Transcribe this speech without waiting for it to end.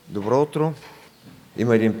Добро утро!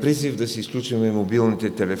 Има един призив да си изключим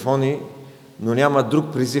мобилните телефони, но няма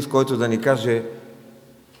друг призив, който да ни каже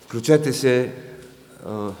включете се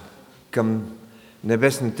към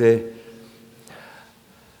небесните,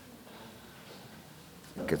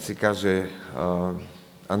 като се каже,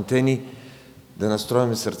 антени, да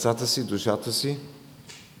настроим сърцата си, душата си.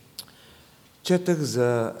 Четах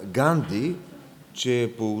за Ганди, че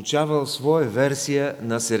е получавал своя версия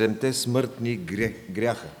на 7-те смъртни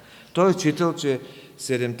гряха. Той е читал, че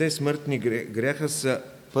 7-те смъртни гряха са: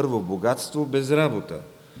 първо, богатство без работа;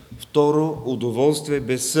 второ, удоволствие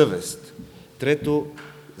без съвест; трето,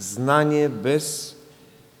 знание без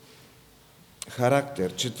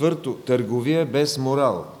характер; четвърто, търговия без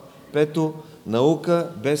морал; пето,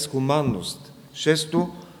 наука без хуманност;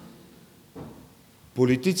 шесто,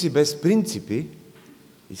 политици без принципи.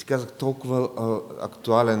 И си казах, толкова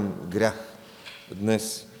актуален грях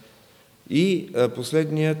днес. И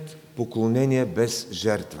последният, поклонение без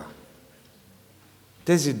жертва.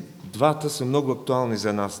 Тези двата са много актуални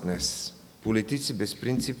за нас днес. Политици без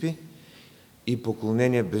принципи и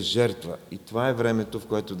поклонение без жертва. И това е времето, в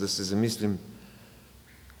което да се замислим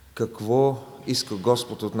какво иска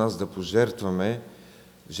Господ от нас да пожертваме.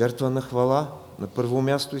 Жертва на хвала на първо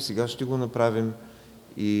място, и сега ще го направим,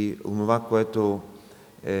 и онова, което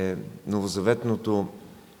е новозаветното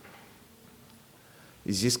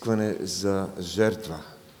изискване за жертва.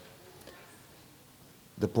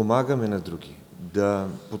 Да помагаме на други, да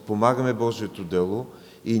подпомагаме Божието дело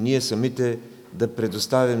и ние самите да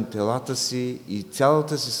предоставим телата си и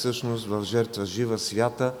цялата си същност в жертва жива,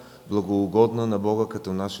 свята, благоугодна на Бога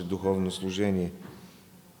като наше духовно служение.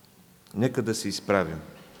 Нека да се изправим.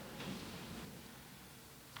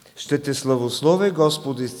 Ще те славословя,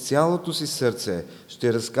 Господи, с цялото си сърце,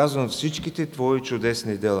 ще разказвам всичките Твои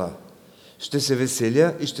чудесни дела. Ще се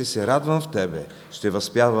веселя и ще се радвам в Тебе, ще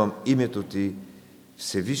възпявам името Ти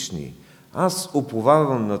Всевишни. Аз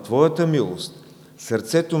уповавам на Твоята милост,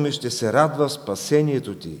 сърцето ми ще се радва в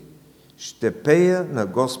спасението Ти. Ще пея на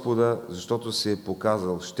Господа, защото се е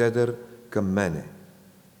показал щедър към мене.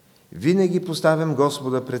 Винаги поставям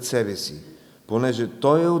Господа пред себе си, понеже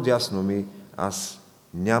Той е отдясно ми, аз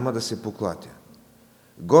няма да се поклатя.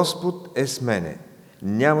 Господ е с мене,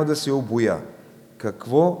 няма да се обоя.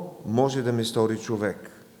 Какво може да ми стори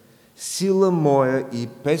човек? Сила моя и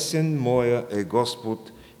песен моя е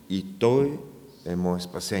Господ, и Той е мое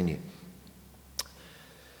спасение.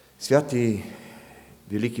 Святи,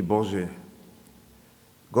 велики Боже,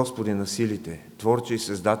 Господи на силите, Творче и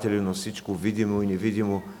Създатели на всичко видимо и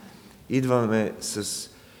невидимо, идваме с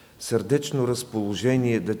сърдечно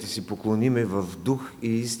разположение да Ти си поклониме в дух и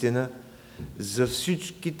истина за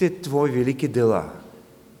всичките Твои велики дела,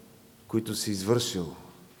 които си извършил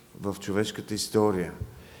в човешката история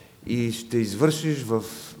и ще извършиш в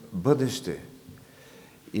бъдеще.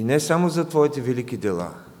 И не само за Твоите велики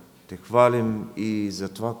дела, Те хвалим и за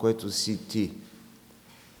това, което си Ти.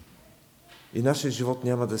 И нашия живот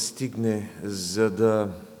няма да стигне, за да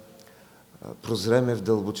прозреме в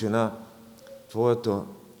дълбочина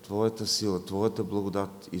Твоята сила, Твоята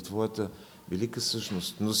благодат и Твоята велика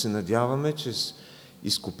същност. Но се надяваме, че с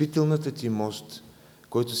изкупителната Ти мощ,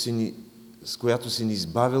 с която си ни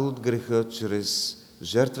избавил от греха чрез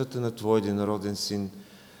жертвата на Твой единороден Син,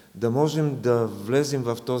 да можем да влезем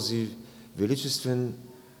в този величествен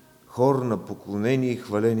хор на поклонение и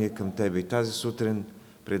хваление към Тебе. И тази сутрин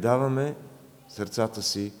предаваме сърцата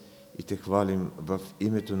си и Те хвалим в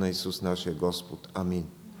името на Исус, нашия Господ. Амин.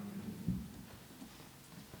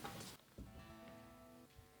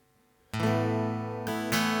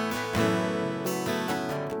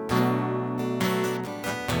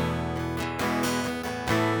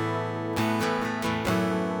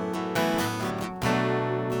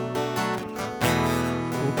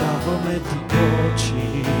 Отдаваме Ти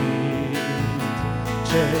почит,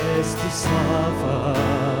 чест и слава,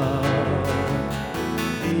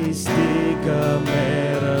 и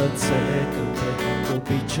стигаме ръце към Те,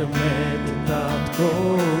 обичаме Те,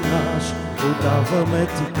 Татко наш. Отдаваме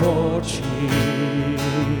Ти почит,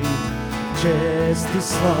 чест и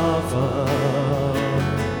слава,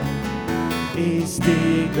 и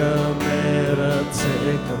стигаме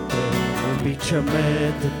ръце към Те,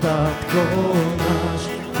 обичаме Те, Татко наш.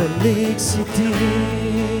 Велик си Ти,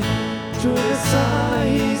 чудеса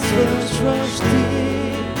извършваш Ти,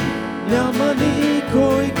 няма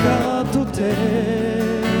никой като Те.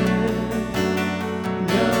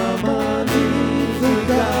 Няма никой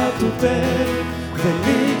като Те.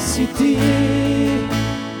 Велик си Ти,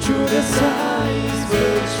 чудеса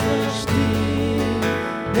извършваш Ти,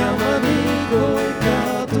 няма никой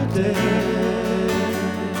като Те.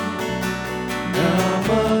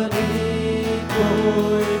 Няма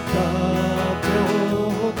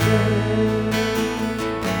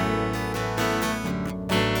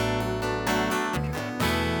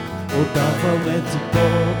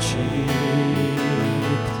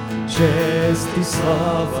чест и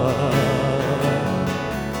слава.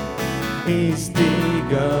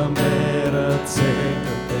 Издигаме ръце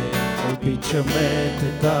към Теб, обичаме Те,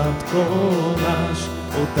 Татко наш,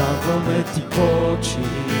 отдаваме Ти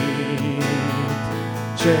почит,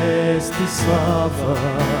 чест и слава.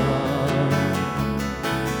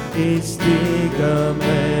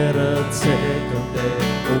 Издигаме ръце към Теб,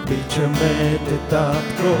 обичаме Те,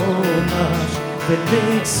 Татко наш,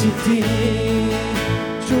 велик си Ти,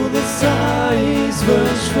 чудеса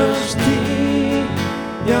извършваш Ти,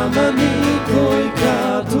 няма никой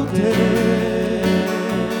като Теб,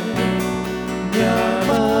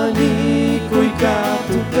 няма никой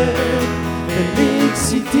като Теб, велик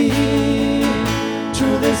си Ти,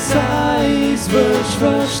 чудеса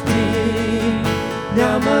извършваш Ти,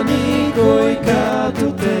 няма никой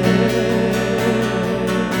като Теб,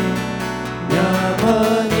 няма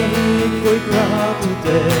никой като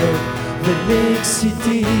Теб, велик си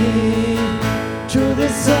Ти,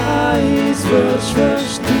 чудеса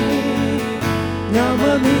извършваш Ти,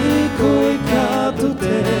 няма никой като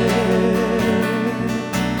Теб,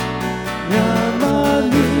 няма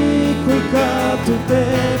никой като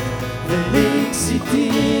Теб, велик си Ти,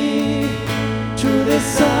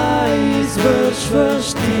 чудеса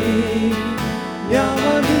извършваш Ти,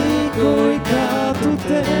 няма никой като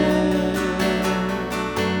Теб,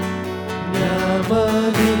 няма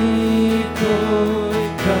никой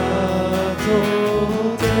като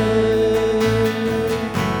Теб,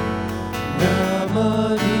 няма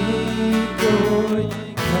никой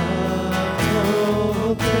като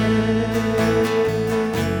Теб,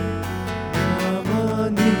 няма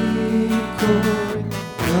никой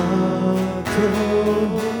като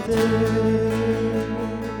Теб.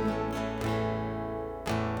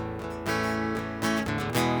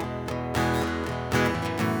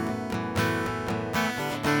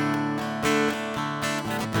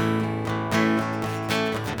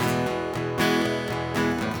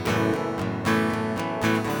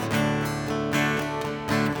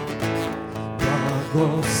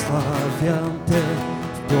 Благославям Те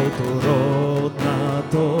в плодородна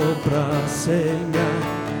добра земя,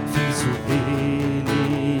 в изобилие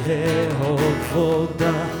от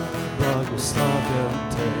вода, благославям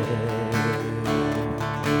Те.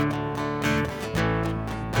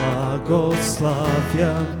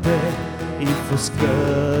 Благославям Те и в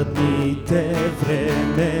оскъдните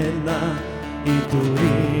времена, и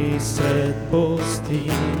дори сред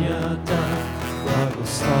пустинята,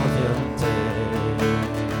 благославям Те.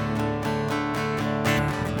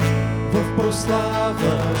 В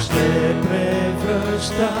прослава ще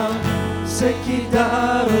превръщам всеки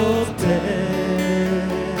дар от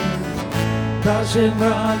Теб, даже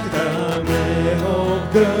мрак да ме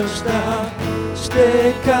обгръща,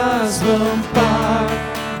 ще казвам пак,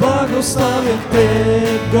 благославям Те,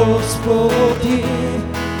 Господи,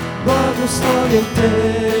 благославям Те,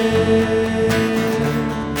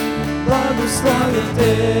 благославям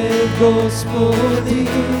Те, Господи,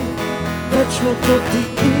 вечното Ти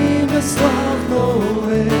име славно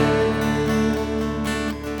е.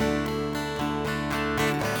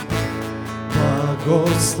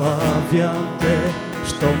 Благославям Те,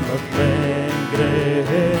 щом над мен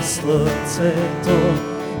грее слънцето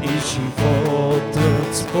и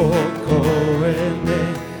животът спокоен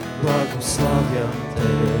е, благославям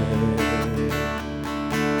Те.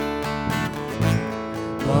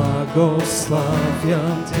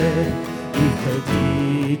 Благославям Те и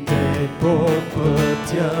вредите по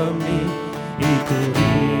пътя ми, и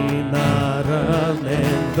дори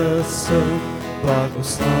наранен да съм,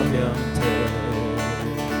 благославям Те.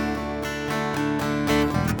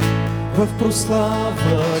 В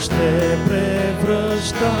прослава ще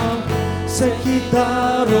превръщам всеки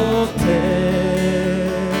дар от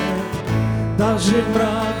Теб, даже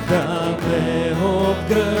мрак да ме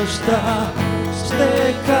обгръща,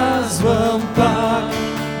 ще казвам пак,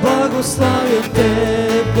 благославям Те,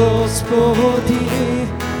 Господи,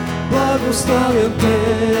 благославям Те,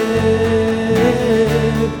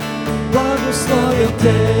 благославям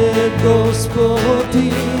Те,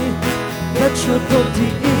 Господи, вечното Ти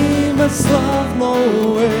име славно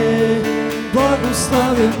е.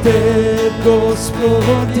 Благославям Те,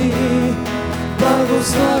 Господи,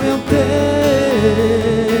 благославям Те,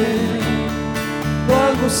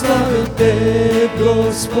 благославям Те,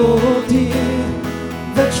 Господи,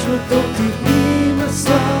 вечното Ти име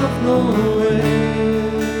славно е.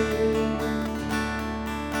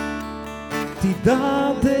 Ти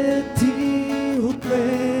даде, Ти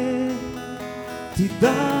отне, Ти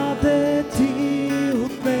даде, Ти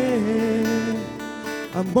отне,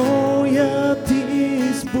 а моят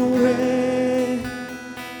избор е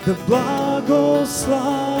да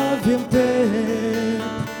благославим Теб.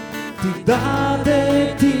 Ти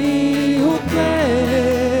даде, Ти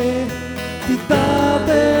отне, Ти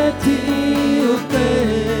даде, Ти отне,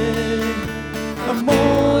 а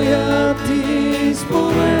моят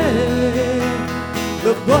избор е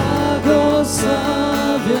да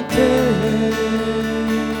благославя Теб.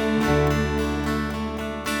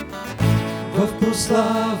 В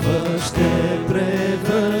прослава ще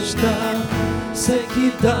превръща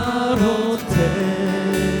всеки дар от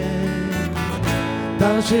Теб.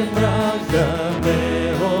 Даже мрак да ме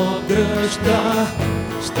отгръща,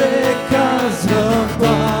 ще казвам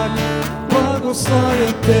пак: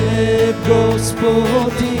 благославя Теб,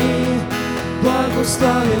 Господи,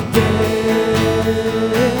 благославя Теб,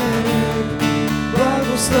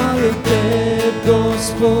 благославя Теб,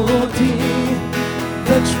 Господи,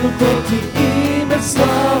 вечното Ти име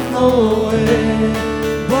славно е.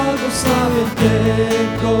 Благославя Теб,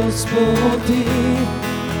 Господи,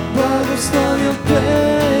 благославя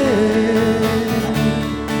Теб,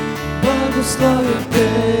 благославя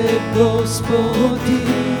Теб, Господи,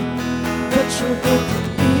 вечното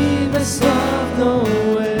Ти име славно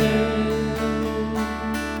е.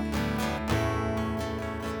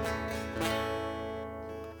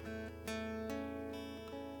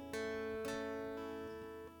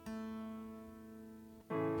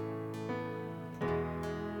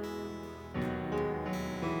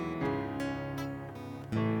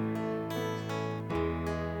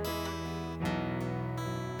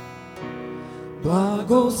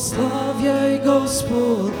 Благославяй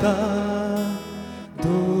Господа,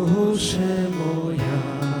 душе моя,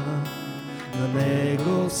 на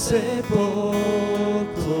Него се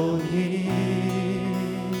поклони.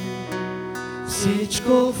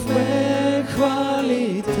 Всичко в мен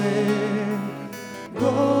хвалите,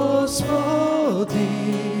 Господи,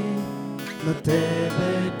 на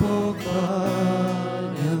Тебе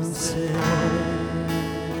покланям се.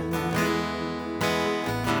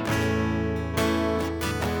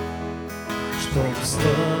 Щом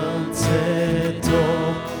слънцето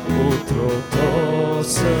утрото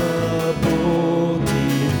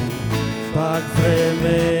събуди, пак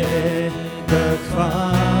време е да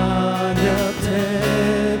хваля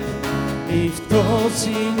Теб. И в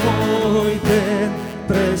този мой ден,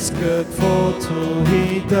 през каквото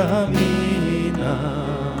и да мина,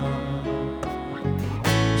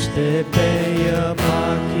 ще пея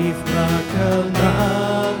пак и в мрака на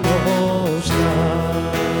нощта.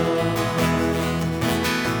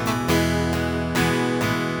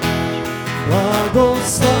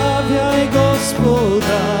 Благославяй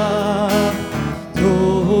Господа,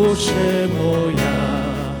 душе моя,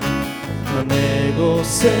 на Него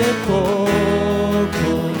се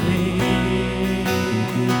поклони.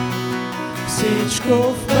 Всичко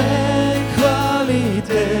в мен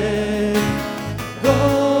хвалите,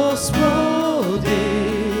 Господи,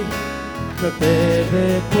 на Тебе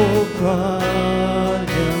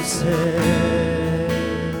покланям се.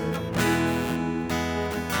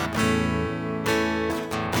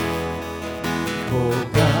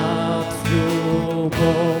 Богат в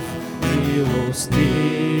любов,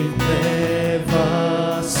 милостив гнева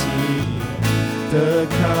си,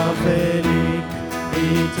 така велик и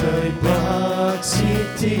тъй благ си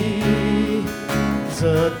Ти.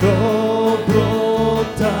 За добротата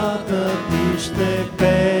Ти ще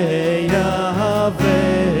пея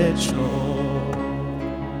вечно.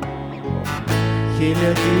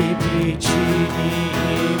 Хиляди причини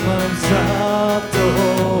имам за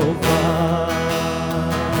това.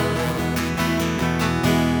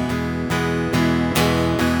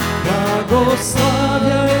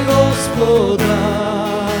 Благославяй Господа,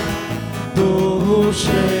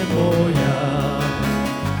 душе моя,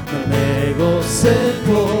 на Него се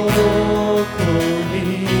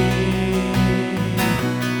поклони.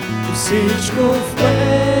 Всичко в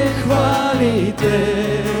мен хвалите,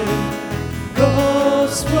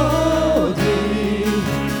 Господи,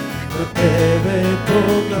 на Тебе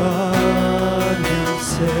покланям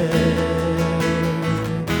се.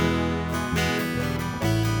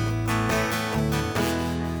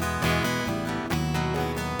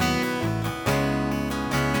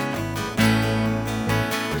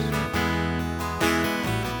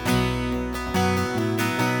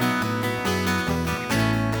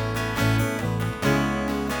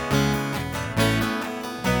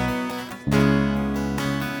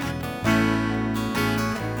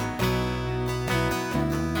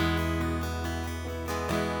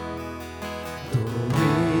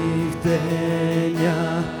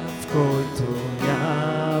 Деня, в който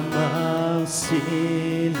нямам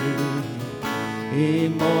сили,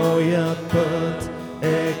 и моят път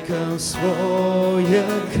е към на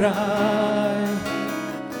своя край,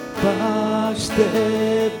 пак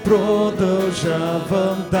ще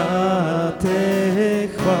продължавам да те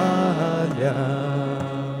хваля.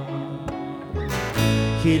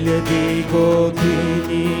 Хиляди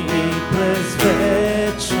години и през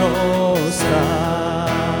вечността.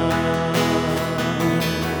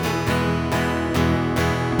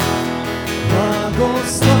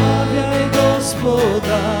 Благославяй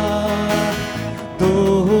Господа,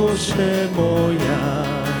 душе моя,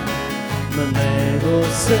 на Него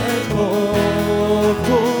се поклони.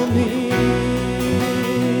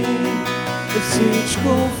 Всичко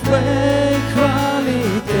в мен хвали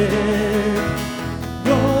Те,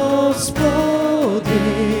 Господи,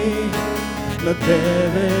 на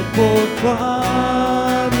Тебе покланям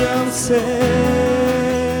се.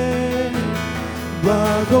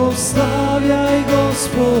 Благославяй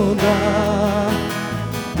Господа,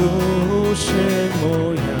 душе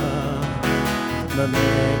моя, на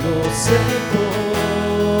Него се поклони.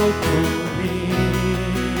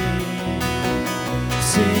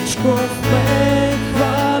 Всичко в мен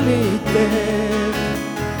хвали Теб,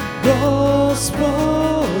 Господи,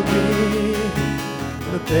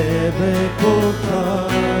 на Тебе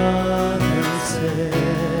покланям се.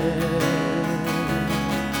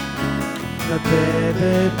 На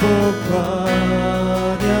Тебе покланям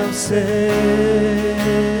се,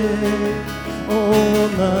 о,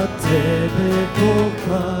 на Тебе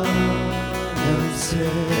покланям се.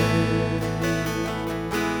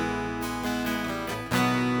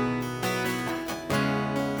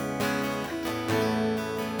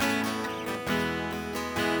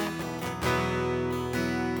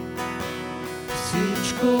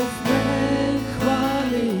 Всичко в мен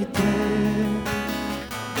хвали Теб,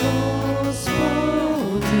 Господи,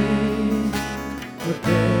 на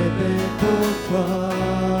Тебе покланям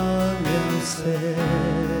се.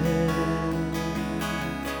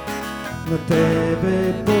 На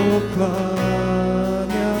Тебе покланям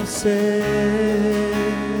се,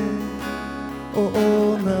 о,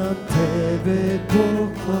 на Тебе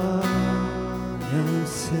покланям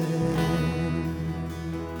се.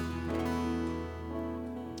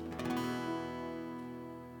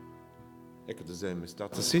 Нека да вземем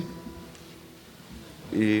местата си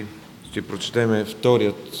и ще прочетем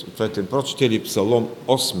вторият ответен прочет или Псалом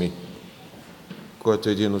 8, който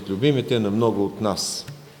е един от любимите на много от нас.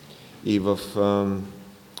 И в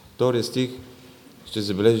втория стих ще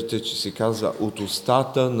забележите, че се казва: от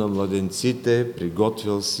устата на младенците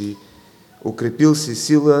приготвил си, укрепил си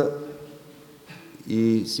сила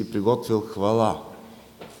и си приготвил хвала.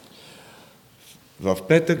 В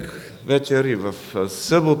петък вечер и в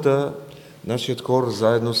събота нашият хор,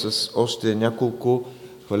 заедно с още няколко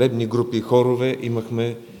хвалебни групи хорове,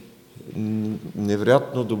 имахме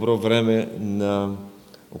невероятно добро време на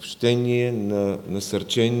общение, на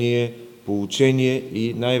насърчение, поучение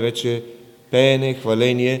и най-вече пеене,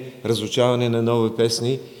 хваление, разучаване на нови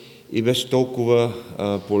песни, и беше толкова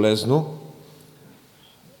полезно.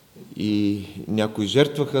 И някои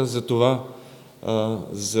жертваха за това,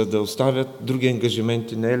 за да оставят други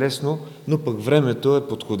ангажименти. Не е лесно, но пък времето е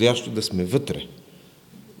подходящо да сме вътре.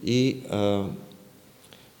 И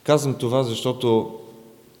казвам това, защото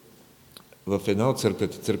в една от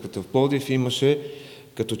църквата в Пловдив, имаше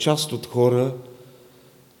като част от хора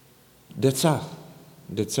деца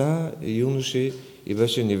и юноши, и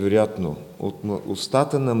беше невероятно. От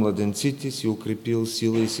устата на младенците си укрепил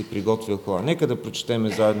сила и си приготвил хвала. Нека да прочетеме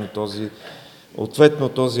заедно ответно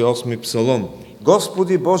този 8 псалом.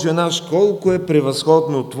 Господи Боже наш, колко е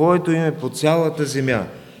превъзходно Твоето име по цялата земя!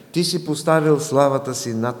 Ти си поставил славата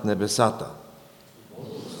си над небесата.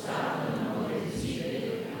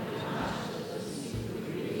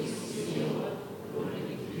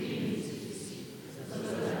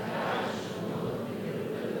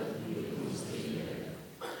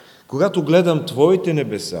 Когато гледам Твоите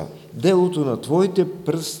небеса, делото на Твоите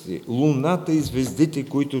пръсти, луната и звездите,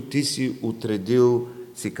 които Ти си отредил,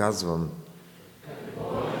 си казвам: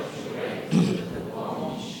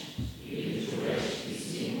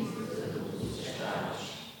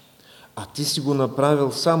 а Ти си го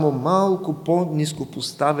направил само малко по-ниско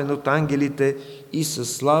поставен от ангелите и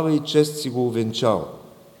със слава и чест си го увенчал.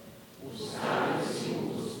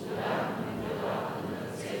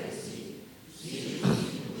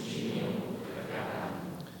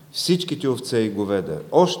 Всичките овце и говеда,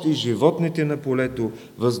 още и животните на полето,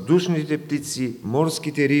 въздушните птици,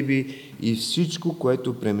 морските риби и всичко,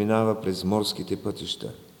 което преминава през морските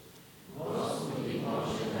пътища. Господи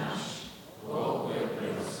Боже наш, колко е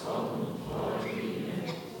превъзходно Твоето име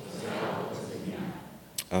в цялата земя.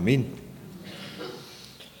 Амин.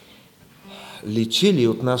 личили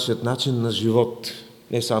от нашият начин на живот,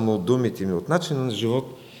 не само от думите ми, от начина на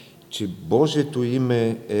живот, че Божието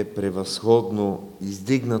име е превъзходно,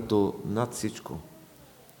 издигнато над всичко.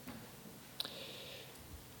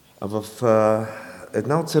 А в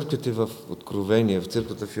една от църквите в Откровение, в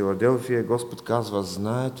църквата в Филаделфия, Господ казва: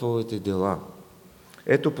 знае твоите дела.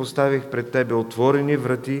 Ето поставих пред тебе отворени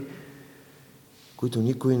врати, които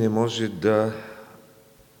никой не може да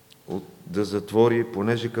затвори,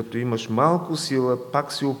 понеже като имаш малко сила,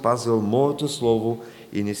 пак си опазал моето слово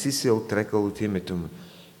и не си се отрекал от името ми.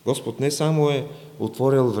 Господ не само е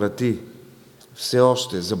отворил врати все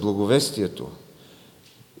още за благовестието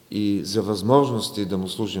и за възможности да му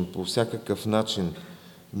служим по всякакъв начин,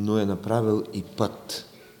 но е направил и път.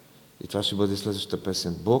 И това ще бъде следващата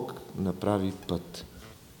песен. Бог направи път.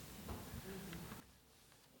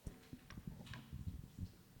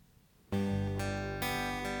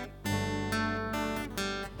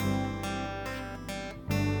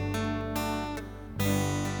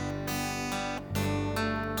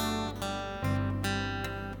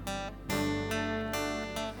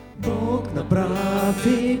 Бог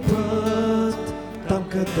направи път, там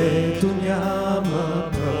където няма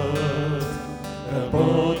път.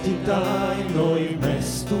 Работи тайно и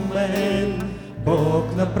вместо мен.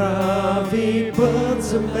 Бог направи път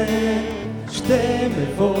за мен. Ще ме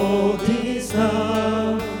води,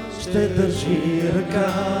 знам, ще държи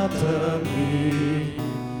ръката ми.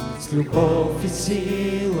 С любов и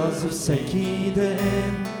сила за всеки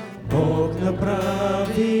ден. Бог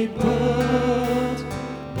направи път.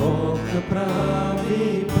 Бог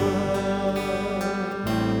направи път.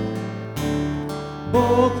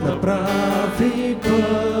 Бог направи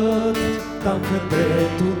път, там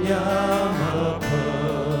където няма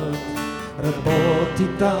път. Работи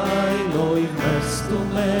тайно и вместо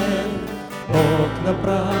мен. Бог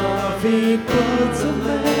направи път за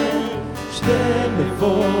мен. Ще ме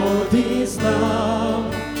води,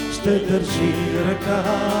 знам, ще държи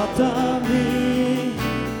ръката ми.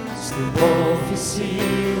 С любов и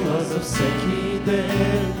сила за всеки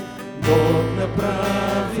ден. Бог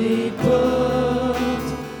направи път.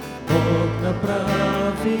 Бог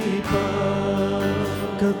направи път.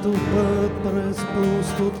 Като път през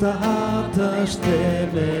пустотата ще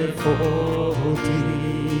ме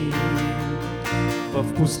води.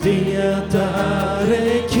 В пустинята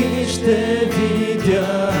реки ще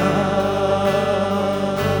видя.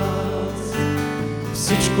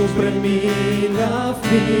 Всичко премина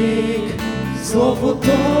в миг,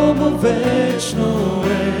 Словото му вечно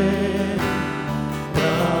е.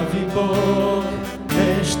 Прави Бог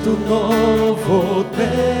нещо ново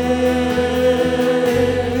днес.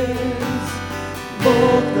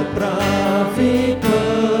 Бог направи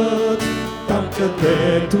път, там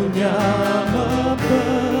където няма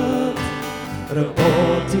път.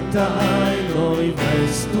 Работи тайно и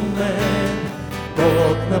вместо мен.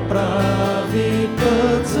 Бог направи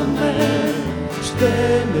път за мен.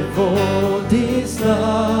 Ще ме води,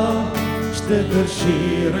 знам, ще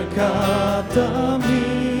държи ръката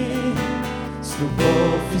ми. С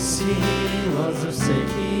любов и сила за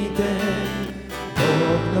всеки ден.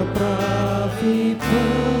 Бог направи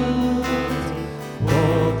път.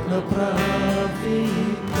 Бог направи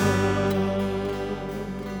път.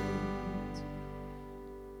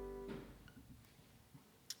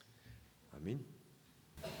 Амин.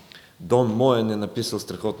 Дон Моен е написал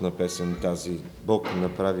страхотна песен тази Бог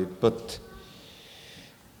направи път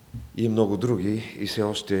и много други, и все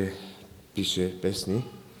още пише песни.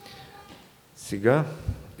 Сега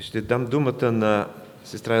ще дам думата на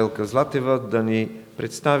сестра Елка Златева да ни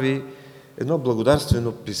представи едно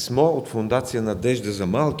благодарствено писмо от Фондация Надежда за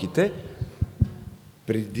малките,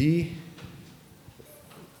 преди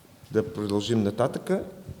да продължим нататъка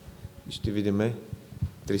и ще видим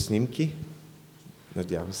 3 снимки.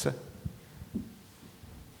 Надявам се.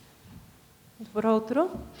 Добро утро!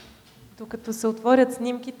 Докато се отворят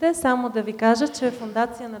снимките, само да ви кажа, че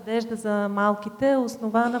Фондация Надежда за малките е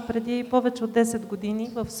основана преди повече от 10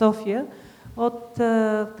 години в София от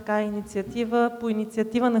по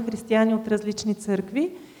инициатива на християни от различни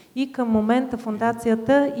църкви, и към момента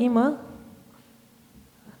фондацията има...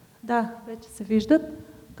 Да, вече се виждат.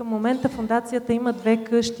 Към момента фондацията има 2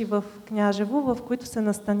 къщи в Княжево, в които се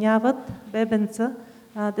настаняват бебенца,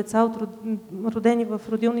 деца родени в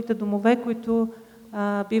родилните домове, които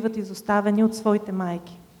биват изоставени от своите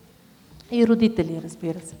майки и родители,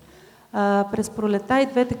 разбира се. През пролета и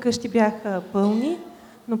 2 къщи бяха пълни,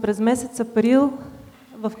 но през месец април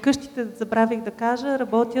в къщите, забравих да кажа,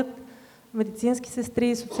 работят медицински сестри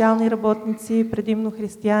и социални работници, предимно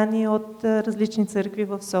християни от различни църкви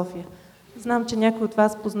в София. Знам, че някои от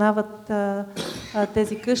вас познават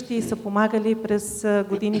тези къщи и са помагали през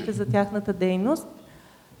годините за тяхната дейност.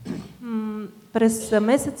 През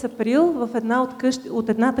месец април от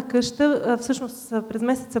едната къща, всъщност през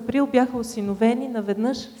месец април бяха осиновени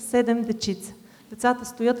наведнъж 7 дечица. Децата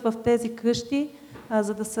стоят в тези къщи,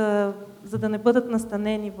 за да не бъдат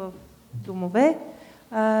настанени в домове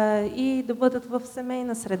и да бъдат в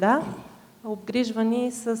семейна среда,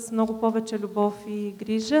 обгрижвани с много повече любов и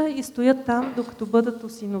грижа и стоят там, докато бъдат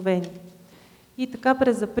осиновени. И така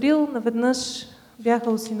през април наведнъж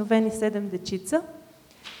бяха осиновени 7 дечица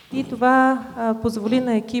и това позволи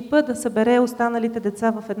на екипа да събере останалите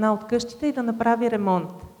деца в една от къщите и да направи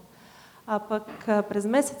ремонт. А пък през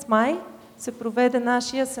месец май се проведе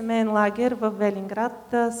нашия семейен лагер в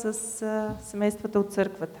Велинград с семействата от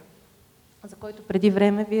църквата, за който преди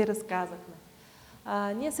време ви разказахме.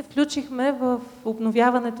 Ние се включихме в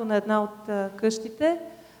обновяването на една от къщите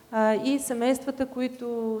и семействата,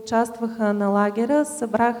 които участваха на лагера,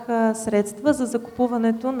 събраха средства за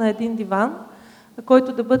закупуването на един диван,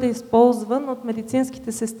 който да бъде използван от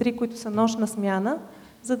медицинските сестри, които са нощна смяна,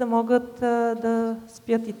 за да могат да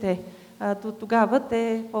спят и те. До тогава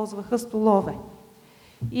те ползваха столове.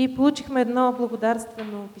 И получихме едно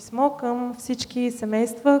благодарствено писмо към всички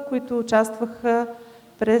семейства, които участваха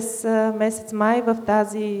през месец май в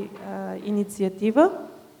тази инициатива.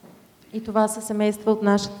 И това са семейства от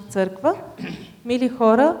нашата църква. Мили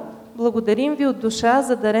хора, благодарим ви от душа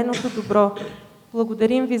за дареното добро.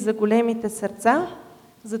 Благодарим ви за големите сърца,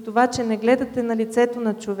 за това, че не гледате на лицето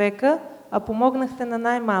на човека, а помогнахте на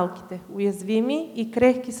най-малките, уязвими и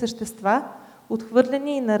крехки същества,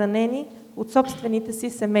 отхвърлени и наранени от собствените си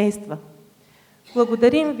семейства.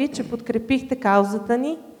 Благодарим ви, че подкрепихте каузата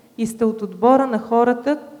ни и сте от отбора на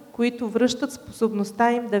хората, които връщат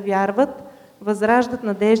способността им да вярват, възраждат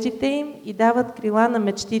надеждите им и дават крила на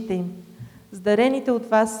мечтите им. С дарените от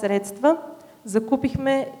вас средства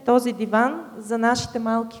закупихме този диван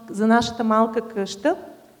за нашата малка къща.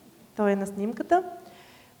 Той е на снимката.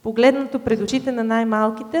 Погледнато през очите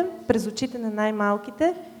на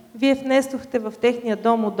най-малките, вие внесохте в техния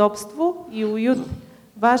дом удобство и уют,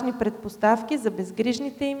 важни предпоставки за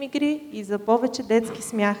безгрижните им игри и за повече детски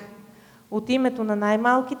смях. От името на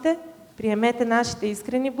най-малките приемете нашите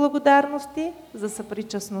искрени благодарности за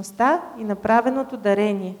съпричастността и направеното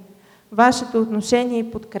дарение. Вашето отношение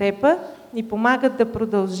и подкрепа ни помагат да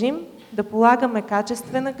продължим, да полагаме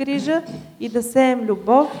качествена грижа и да сеем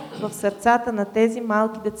любов в сърцата на тези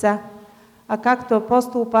малки деца. А както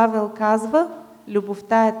апостол Павел казва,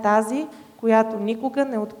 любовта е тази, която никога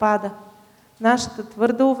не отпада. Нашата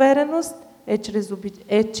твърда увереност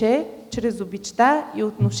че чрез обичта и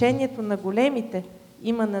отношението на големите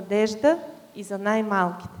има надежда и за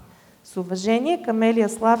най-малките. С уважение, Камелия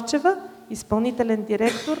Славчева, изпълнителен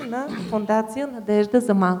директор на Фондация Надежда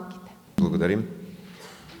за малките. Благодарим.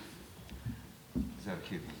 За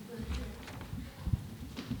архив.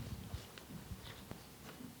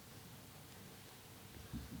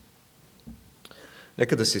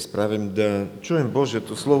 Нека да се изправим, да чуем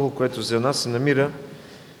Божието Слово, което за нас се намира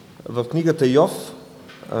в книгата Йов,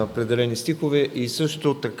 определени стихове и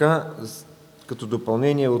също така като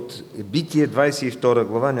допълнение от Битие 22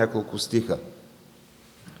 глава, няколко стиха.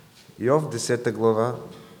 Йов 10 глава,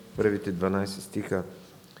 първите 12 стиха.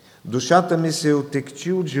 Душата ми се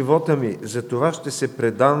отекчи от живота ми, затова ще се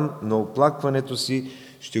предам на оплакването си,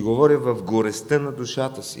 ще говоря в горестта на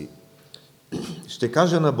душата си. Ще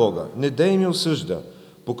кажа на Бога, не дай ми осъжда,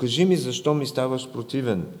 покажи ми защо ми ставаш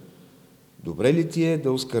противен. Добре ли ти е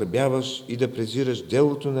да оскърбяваш и да презираш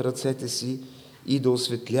делото на ръцете си и да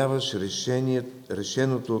осветляваш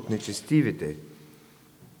решеното от нечестивите?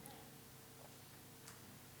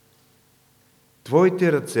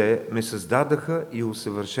 Твоите ръце ме създадаха и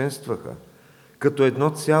усъвършенстваха, като едно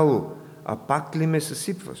цяло, а пак ли ме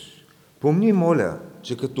съсипваш? Помни, моля,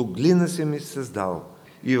 че като глина се ми създал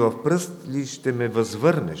и в пръст ли ще ме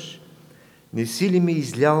възвърнеш? Не си ли ме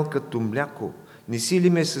излял като мляко, не си ли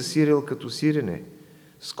ме съсирил като сирене?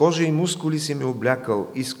 С кожа и мускули си ме облякал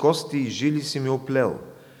и с кости и жили си ме оплел.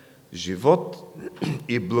 Живот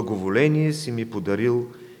и благоволение си ми подарил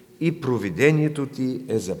и провидението ти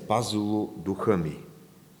е запазило духа ми.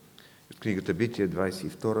 От книгата Битие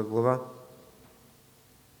 22 глава.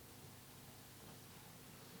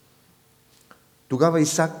 Тогава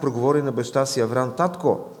Исак проговори на баща си Аврам: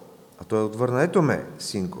 татко, а той отвърна: ето ме,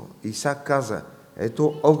 синко. Исак каза: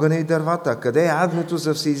 ето огъня и дървата, къде е агнето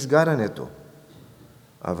за всеизгарянето?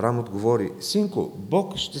 Аврам отговори: синко,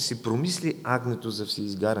 Бог ще си промисли агнето за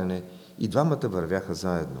всеизгаряне. И двамата вървяха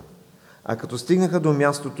заедно. А като стигнаха до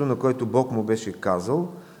мястото, на което Бог му беше казал,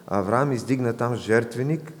 Авраам издигна там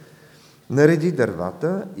жертвеник, нареди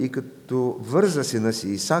дървата и като върза сина си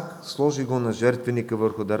Исак, сложи го на жертвеника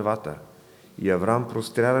върху дървата. И Авраам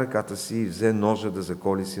простря ръката си и взе ножа да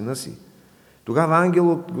заколи сина си. Тогава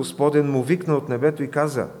ангел от Господен му викна от небето и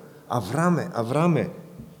каза: Авраме, Авраме!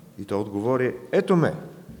 И той отговори: ето ме.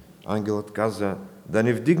 Ангелът каза: да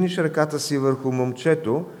не вдигнеш ръката си върху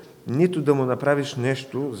момчето, нито да му направиш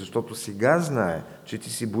нещо, защото сега знае, че ти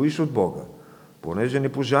си боиш от Бога, понеже не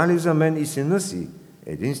пожали за мен и сина си,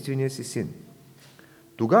 единствения си син.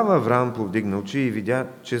 Тогава Авраам повдигна очи и видя,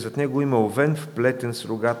 че зад него има овен, вплетен с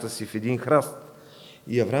рогата си в един храст.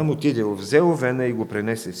 И Авраам отиде, взе овена и го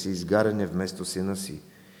пренесе в изгаряне вместо сина си.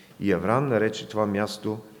 И Авраам нарече това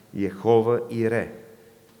място Йехова Ире.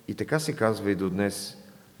 И така се казва и до днес: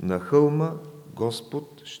 на хълма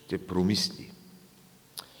Господ ще промисли.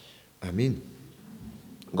 Амин.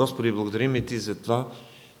 Господи, благодарим и Ти за това,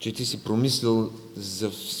 че Ти си промислил за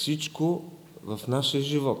всичко в нашия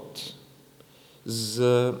живот,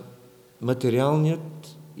 за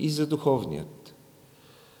материалният и за духовният,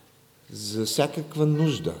 за всякаква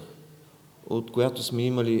нужда, от която сме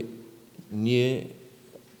имали ние,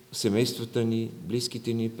 семействата ни,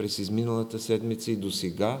 близките ни през изминалата седмица и до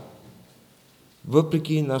сега,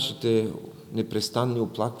 въпреки нашите непрестанни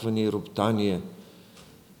оплаквания и роптания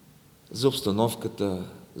за обстановката,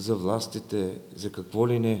 за властите, за какво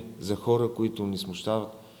ли не, за хора, които ни смущават.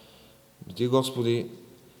 Ти, Господи,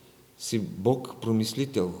 си Бог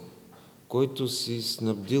промислител, който си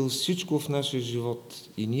снабдил всичко в нашия живот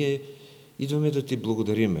и ние идваме да Ти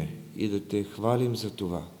благодариме и да Те хвалим за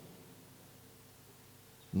това.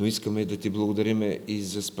 Но искаме да Ти благодариме и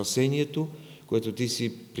за спасението, което Ти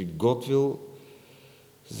си приготвил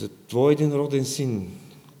за Твой единроден Син,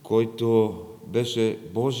 който беше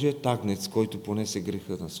Божият агнец, който понесе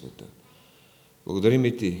греха на света. Благодарим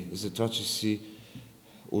и Ти за това, че си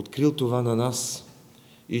открил това на нас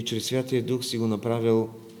и чрез Святия Дух си го направил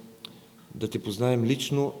да Те познаем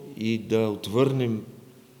лично и да отвърнем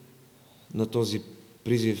на този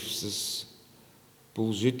призив с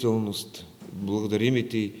положителност. Благодарим и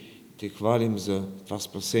Ти, Те хвалим за това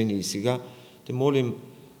спасение. И сега Те молим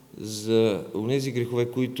за онези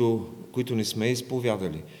грехове, които не сме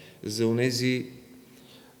изповядали, за онези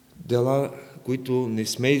дела, които не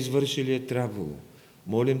сме извършили, е трябвало.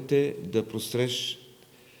 Молим Те да простреш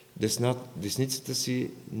десницата си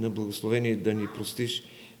на благословение, да ни простиш,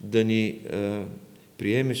 да ни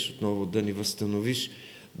приемеш отново, да ни възстановиш,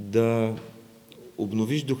 да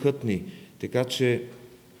обновиш духът ни, така че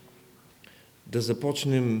да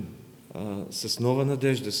започнем с нова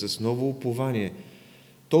надежда, с ново упование.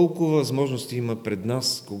 Толкова възможности има пред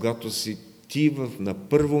нас, когато си Ти на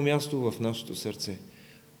първо място в нашето сърце.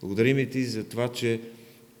 Благодарим и Ти за това, че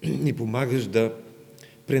ни помагаш да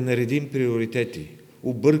пренаредим приоритети,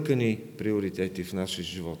 объркани приоритети в нашия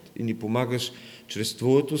живот. И ни помагаш чрез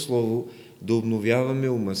Твоето Слово да обновяваме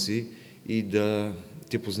ума си и да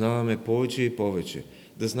Те познаваме повече и повече.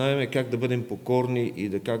 Да знаем как да бъдем покорни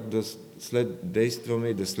и как да действаме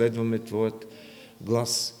и да следваме Твоят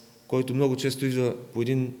глас, който много често идва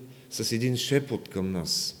с един шепот към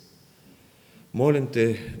нас. Молим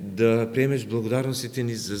Те да приемеш благодарностите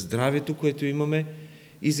ни за здравето, което имаме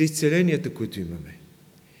и за изцеленията, които имаме.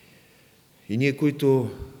 И ние, които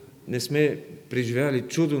не сме преживяли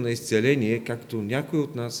чудо на изцеление, както някой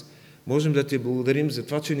от нас, можем да Те благодарим за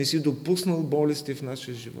това, че не си допуснал болести в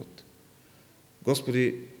нашия живот.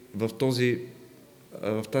 Господи, в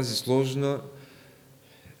тази сложна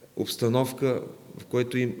обстановка,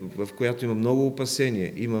 в която има много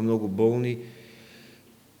опасения, има много болни,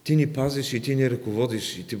 Ти ни пазиш и Ти ни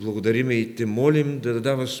ръководиш и Ти благодариме и Те молим да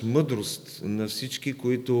даваш мъдрост на всички,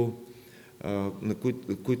 които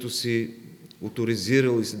си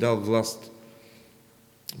оторизирал и си дал власт.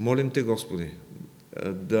 Молим Те, Господи,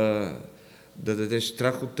 да дадеш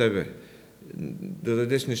страх от Тебе, да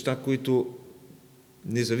дадеш неща, които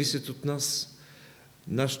не зависят от нас.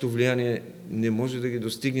 Нашето влияние не може да ги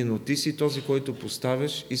достигне, но Ти си този, който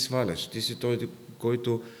поставяш и сваляш. Ти си този,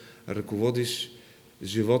 който ръководиш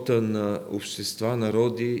живота на общества,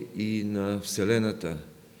 народи и на Вселената.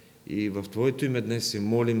 И в Твоето име днес се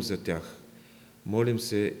молим за тях. Молим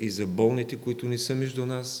се и за болните, които не са между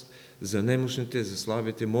нас, за немощните, за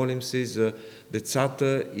слабите. Молим се и за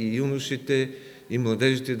децата и юношите и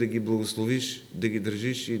младежите, да ги благословиш, да ги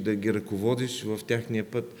държиш и да ги ръководиш в тяхния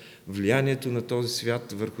път. Влиянието на този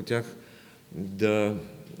свят върху тях да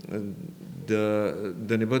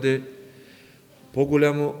не бъде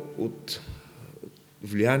по-голямо от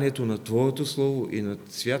влиянието на Твоето Слово и на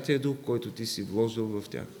Святия Дух, който Ти си вложил в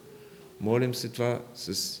тях. Молим се това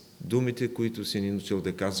с думите, които си ни научил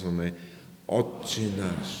да казваме: Отче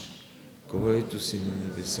наш, който си на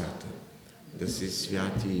небесата, да се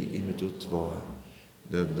святи името Твое,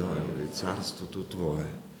 да дойде царството Твое,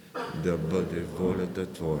 да бъде волята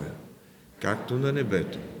Твоя, както на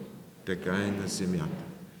небето, така и на земята.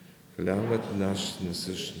 Хлябът наш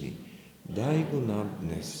насъщни, дай го нам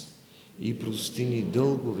днес и прости ни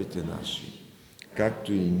дълговете наши,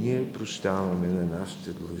 както и ние прощаваме на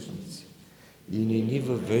нашите длъжници. И не ни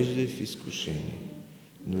въвеждай в изкушение,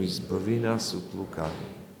 но избави нас от лукави,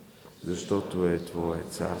 защото е Твое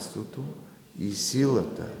царството и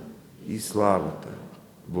силата и славата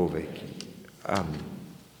вовеки. Амин.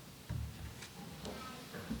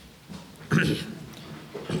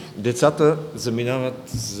 Децата заминават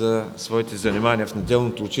за своите занимания в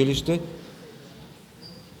неделното училище.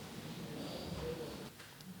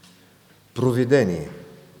 Провидение.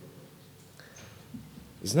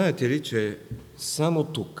 Знаете ли, че само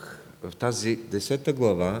тук, в тази 10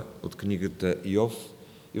 глава от книгата Йов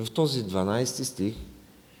и в този 12 стих,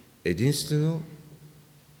 единствено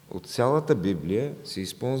от цялата Библия се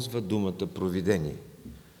използва думата провидение.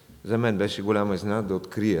 За мен беше голяма изненада да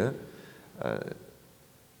открия.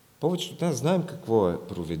 Повечето от нас знаем какво е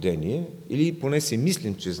провидение, или поне си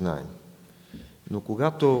мислим, че знаем. Но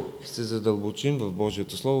когато се задълбочим в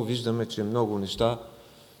Божието Слово, виждаме, че много неща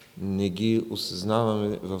не ги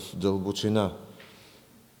осъзнаваме в дълбочина.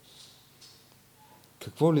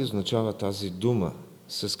 Какво ли означава тази дума?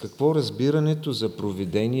 С какво разбирането за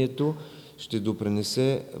провидението ще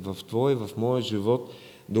допринесе в твой, в моя живот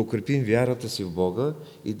да укрепим вярата си в Бога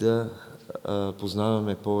и да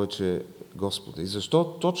познаваме повече Господа? И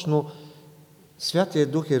защо точно Святия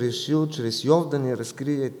Дух е решил чрез Йов да ни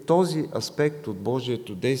разкрие този аспект от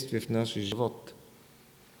Божието действие в нашия живот?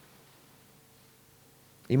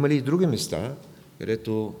 Има ли и други места,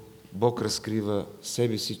 където Бог разкрива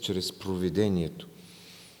себе си чрез провидението?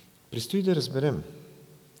 Предстои да разберем.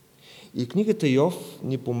 И книгата Йов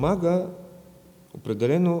ни помага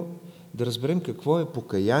определено да разберем какво е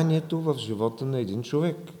покаянието в живота на един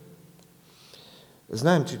човек.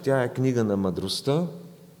 Знаем, че тя е книга на мъдростта,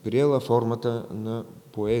 приела формата на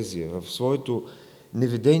поезия. В своето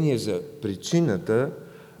неведение за причината,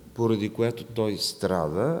 поради която той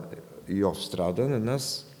страда, Йов страда на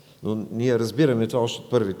нас, но ние разбираме това още от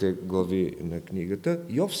първите глави на книгата,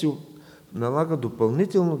 Йов се налага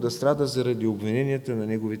допълнително да страда заради обвиненията на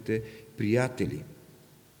неговите приятели.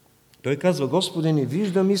 Той казва: Господи, не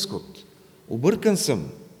виждам изход, объркан съм.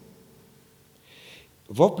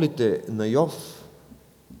 Воплите на Йов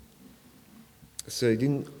са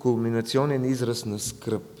един кулминационен израз на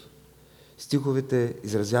скръб. Стиховете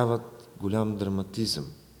изразяват голям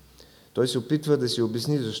драматизъм. Той се опитва да си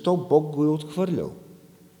обясни защо Бог го е отхвърлял.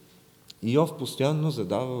 И Йов постоянно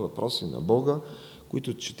задава въпроси на Бога,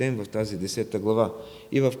 които четем в тази 10 глава.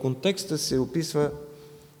 И в контекста се описва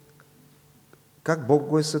как Бог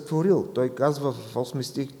го е сътворил. Той казва в 8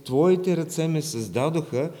 стих: Твоите ръце ме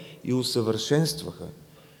създадоха и усъвършенстваха.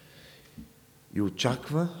 И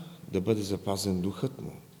очаква да бъде запазен духът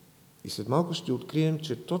му. И след малко ще открием,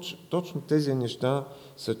 че точно тези неща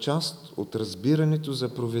са част от разбирането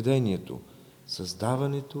за провидението,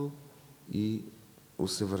 създаването и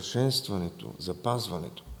усъвършенстването,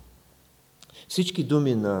 запазването. Всички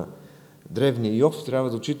думи на древния Йов трябва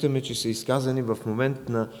да отчитаме, че са изказани в момент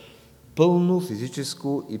на пълно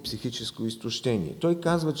физическо и психическо изтощение. Той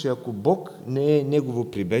казва, че ако Бог не е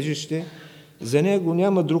негово прибежище, за него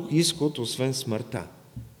няма друг изход, освен смъртта.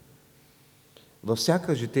 Във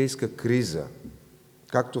всяка житейска криза,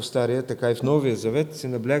 както в Стария, така и в Новия Завет, се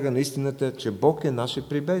набляга на истината, че Бог е наше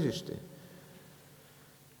прибежище.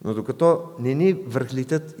 Но докато не ни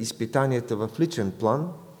върхлитат изпитанията в личен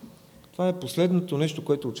план, това е последното нещо,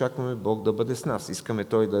 което очакваме Бог да бъде с нас. Искаме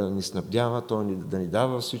Той да ни снабдява, Той да ни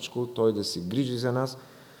дава всичко, Той да се грижи за нас.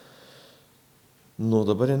 Но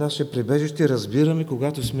да бъде наше прибежище разбираме,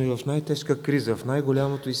 когато сме в най-тежка криза, в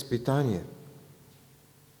най-голямото изпитание.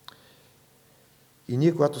 И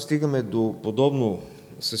ние, когато стигаме до подобно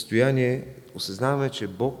състояние, осъзнаваме, че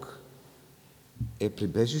Бог е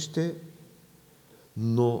прибежище,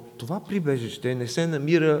 но това прибежище не се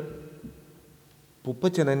намира по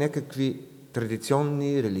пътя на някакви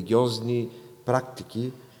традиционни, религиозни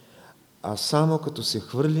практики, а само като се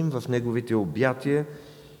хвърлим в Неговите обятия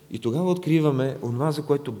и тогава откриваме онова, за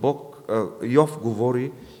което Йов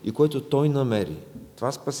говори и което той намери.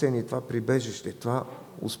 Това спасение, това прибежище, това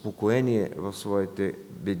успокоение в своите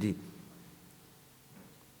беди.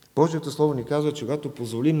 Божието Слово ни казва, че когато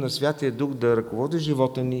позволим на Святия Дух да ръководи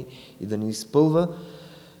живота ни и да ни изпълва,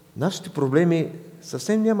 нашите проблеми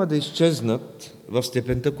съвсем няма да изчезнат в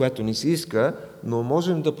степента, която ни се иска, но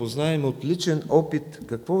можем да познаем от личен опит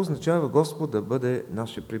какво означава Господ да бъде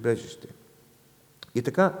наше прибежище. И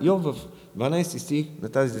така Йов в 12 стих на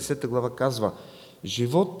тази 10 глава казва: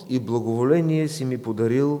 живот и благоволение си ми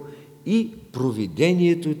подарил и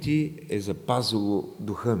провидението ти е запазило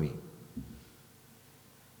духа ми.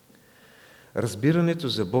 Разбирането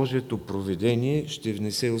за Божието провидение ще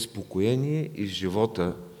внесе успокоение и в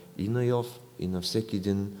живота и на Йов, и на всеки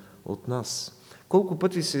един от нас. Колко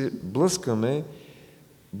пъти се блъскаме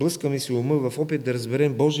си ума в опит да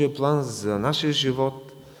разберем Божия план за нашия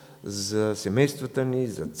живот, за семействата ни,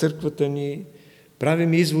 за църквата ни,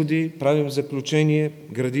 правим изводи, правим заключения,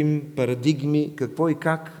 градим парадигми, какво и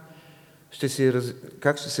как ще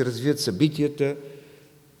се развият събитията,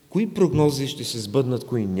 кои прогнози ще се сбъднат,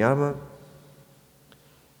 кои няма.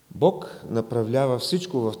 Бог направлява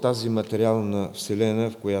всичко в тази материална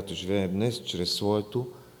вселена, в която живеем днес, чрез своето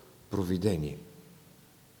провидение.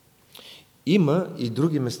 Има и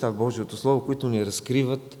други места в Божието Слово, които ни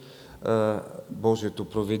разкриват Божието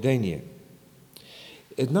провидение.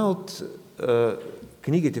 Една от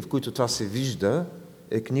книгите, в които това се вижда,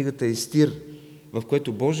 е книгата Естир, в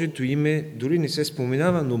което Божието име дори не се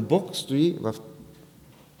споменава, но Бог стои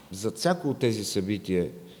зад всяко от тези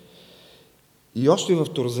събития. И още във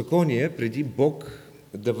Второзаконие, преди Бог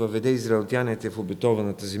да въведе израелтяните в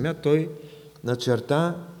обетованата земя, Той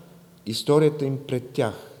начерта историята им пред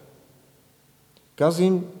тях. Каза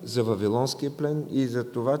им за Вавилонския плен и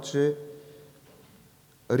за това, че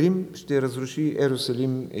Рим ще разруши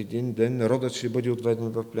Иерусалим един ден, народът ще бъде отведен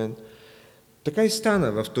в плен. Така и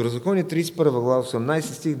стана. Във Второзаконие 31 глава 18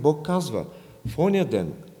 стих Бог казва: в оня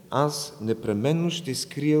ден аз непременно ще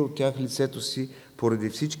скрия от тях лицето си поради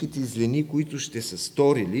всичките злини, които ще са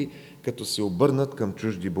сторили, като се обърнат към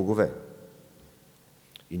чужди богове.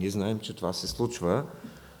 И ние знаем, че това се случва.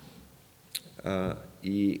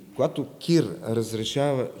 И когато Кир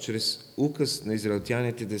разрешава чрез указ на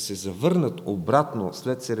израелтяните да се завърнат обратно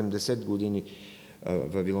след 70 години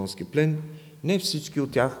вавилонски плен, не всички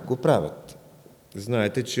от тях го правят.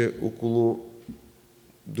 Знаете, че около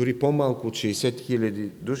дори по-малко от 60 000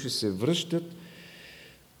 души се връщат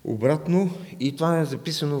обратно и това е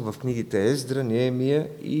записано в книгите Ездра, Неемия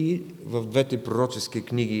и в двете пророчески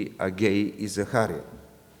книги Агей и Захария.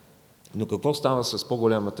 Но какво става с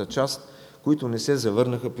по-голямата част, които не се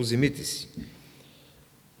завърнаха по земите си?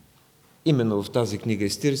 Именно в тази книга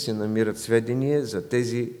Естир се намират сведения за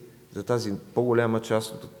тази по-голяма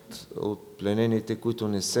част от пленените, които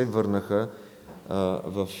не се върнаха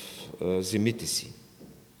в земите си.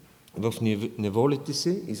 В неволите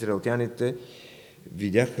си израелтяните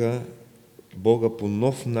видяха Бога по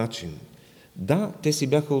нов начин. Да, те си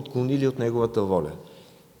бяха отклонили от Неговата воля.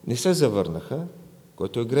 Не се завърнаха,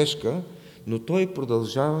 което е грешка, но Той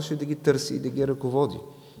продължаваше да ги търси и да ги ръководи.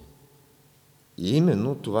 И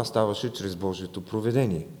именно това ставаше чрез Божието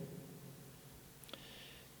провидение.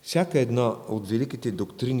 Всяка една от великите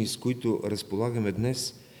доктрини, с които разполагаме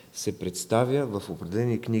днес, се представя в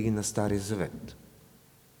определени книги на Стария Завет.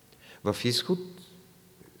 В Изход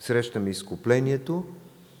срещаме изкуплението,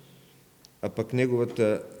 а пък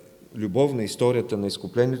неговата любовна историята на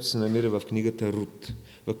изкуплението се намира в книгата Рут.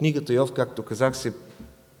 В книгата Йов, както казах, се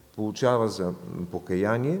получава за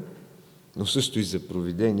покаяние, но също и за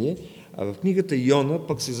провидение, а в книгата Йона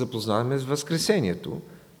пък се запознаваме с Възкресението,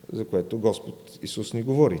 за което Господ Исус ни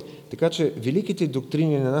говори. Така че великите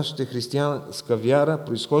доктрини на нашата християнска вяра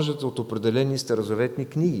произхождат от определени старозаветни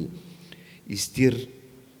книги. Естир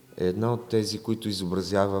е една от тези, които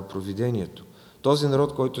изобразява провидението. Този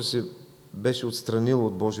народ, който се беше отстранил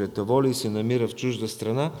от Божията воля и се намира в чужда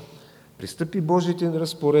страна, пристъпи Божиите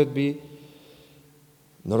разпоредби,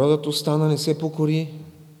 народът остана, не се покори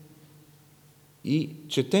и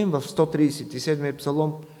четем в 137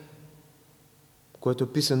 псалом, който е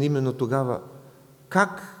писан именно тогава,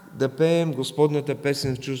 как да пеем Господнята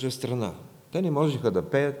песен в чужда страна. Те не можеха да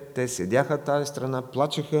пеят, те седяха в тази страна,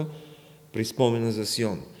 плачеха при спомена за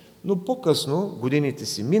Сион. Но по-късно годините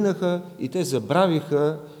си минаха и те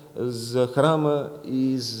забравиха за храма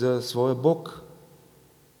и за своя Бог.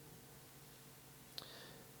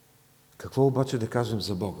 Какво обаче да кажем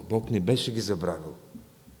за Бога? Бог не беше ги забравил.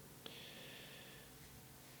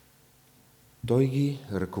 Той ги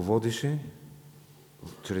ръководеше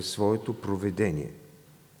чрез своето провидение.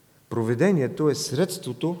 Провидението е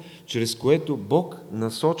средството, чрез което Бог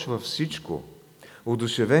насочва всичко.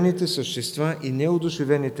 Одушевените същества и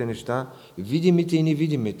неодушевените неща, видимите и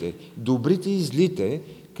невидимите, добрите и злите,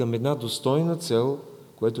 към една достойна цел,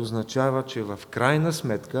 което означава, че в крайна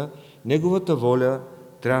сметка Неговата воля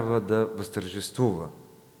трябва да възтържествува.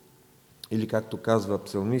 Или както казва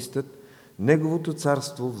псалмистът, Неговото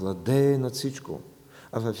царство владее над всичко.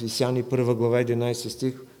 А в Ефесяни 1 глава 11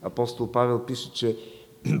 стих апостол Павел пише, че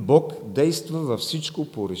Бог действа във всичко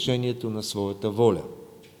по решението на своята воля.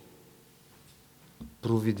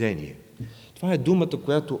 Провидение. Това е думата,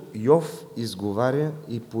 която Йов изговаря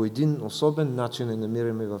и по един особен начин я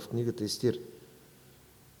намираме в книгата Естир.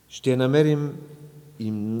 Ще я намерим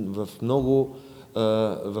и в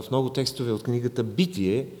много текстове от книгата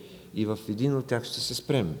Битие и в един от тях ще се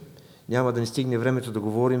спрем. Няма да ни стигне времето да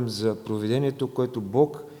говорим за провидението, което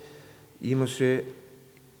Бог имаше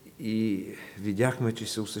и видяхме, че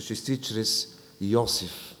се осъществи чрез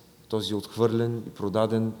Йосиф, този отхвърлен и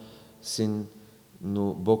продаден син,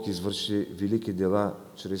 но Бог извърши велики дела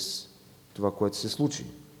чрез това, което се случи.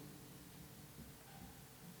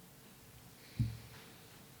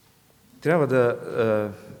 Трябва да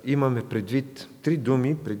имаме предвид 3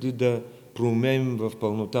 думи, преди да проумеем в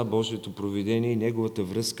пълнота Божието провидение и неговата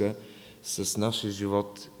връзка с нашия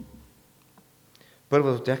живот.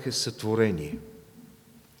 Първото от тях е сътворение.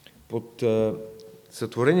 Под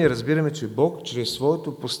сътворение разбираме, че Бог чрез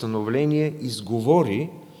своето постановление изговори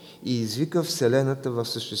и извика Вселената в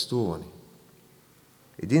съществуване.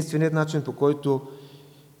 Единственият начин, по който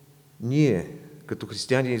ние, като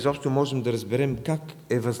християни, изобщо можем да разберем как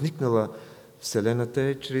е възникнала Вселената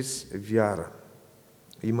е чрез вяра.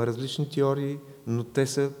 Има различни теории, но те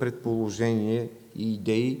са предположения и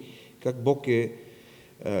идеи как Бог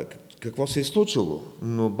какво се е случило.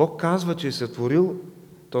 Но Бог казва, че е сътворил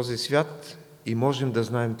този свят и можем да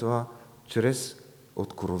знаем това чрез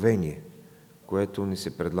откровение, което ни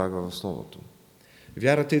се предлага в Словото.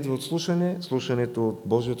 Вярата идва от слушане, слушането от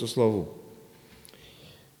Божието Слово.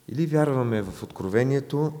 Или вярваме в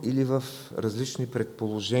откровението, или в различни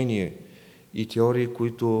предположения и теории,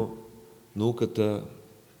 които науката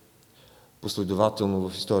последователно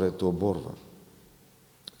в историята оборва.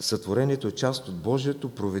 Сътворението е част от Божието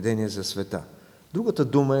провидение за света. Другата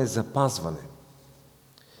дума е запазване.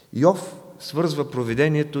 Йов свързва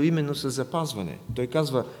провидението именно с запазване. Той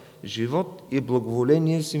казва: живот и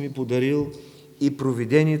благоволение си ми подарил и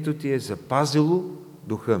провидението ти е запазило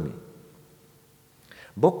духа ми.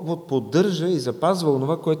 Бог поддържа и запазва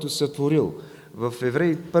онова, което се сътворил. В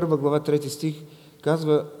Евреи 1 глава 3 стих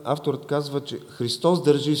авторът казва, че Христос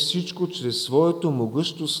държи всичко чрез своето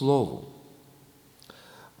могъщо слово.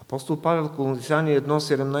 Апостол Павел в Колосяни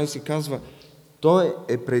 1,17 казва: Той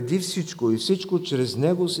е преди всичко и всичко чрез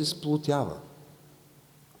Него се сплотява.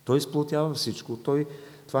 Той сплотява всичко.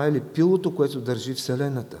 Това е лепилото, което държи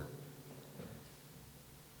Вселената.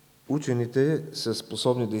 Учените са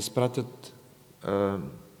способни да изпратят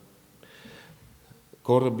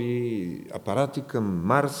кораби, апарати към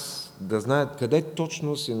Марс, да знаят къде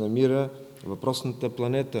точно се намира въпросната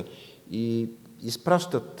планета и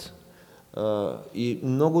изпращат. И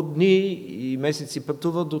много дни и месеци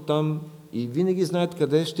пътуват до там и винаги знаят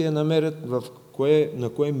къде ще я намерят, на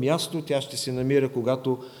кое място тя ще се намира,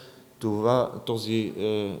 когато този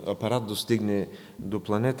апарат достигне до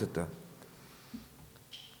планетата.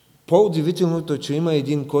 По-удивителното е, че има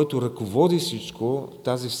един, който ръководи всичко,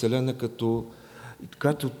 тази Вселена,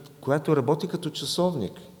 която работи като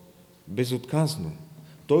часовник, безотказно.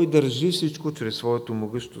 Той държи всичко чрез своето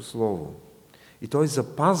могъщо слово. И той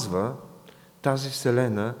запазва тази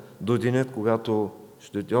Вселена до денят, когато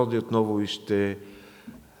ще дойде отново и ще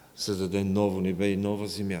създаде ново небе и нова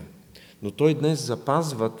земя. Но той днес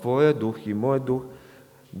запазва твоя дух и моя дух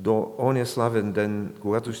до оня славен ден,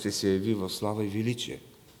 когато ще се яви в слава и величие.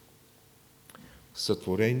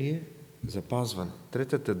 Сътворение, запазване.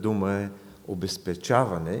 Третата дума е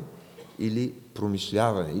обезпечаване или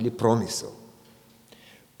промишляване, или промисъл.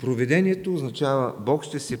 Провидението означава Бог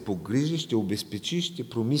ще се погрижи, ще обезпечи, ще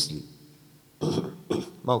промисли.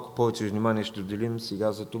 Малко повече внимание ще отделим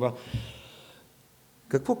сега за това.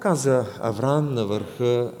 Какво каза Авраам на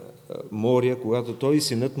върха Мория, когато той и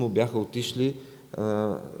синът му бяха отишли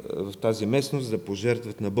в тази местност да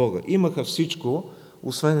пожертват на Бога? Имаха всичко,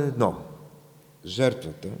 освен едно –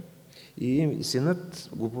 жертвата. И синът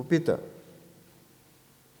го попита.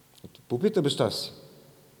 Попита баща си: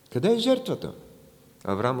 къде е жертвата?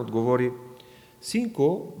 Авраам отговори: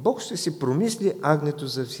 синко, Бог ще си промисли агнето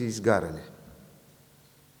за всеизгаряне.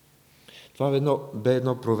 Това бе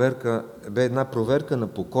една проверка на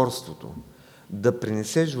покорството. Да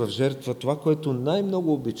принесеш в жертва това, което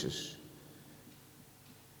най-много обичаш.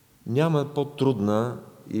 Няма по-трудна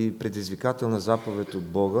и предизвикателна заповед от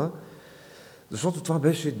Бога, защото това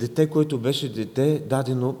беше дете, което беше дете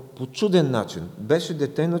дадено по чуден начин. Беше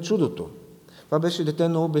дете на чудото. Това беше дете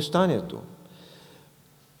на обещанието.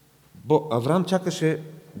 Авраам чакаше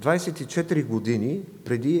 24 години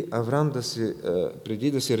преди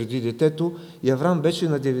да се роди детето, и Авраам беше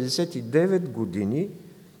на 99 години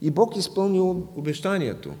и Бог изпълни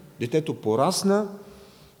обещанието. Детето порасна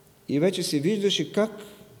и вече се виждаше как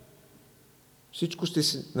всичко ще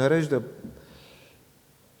се нарежда.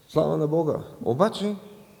 Слава на Бога! Обаче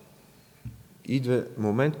идва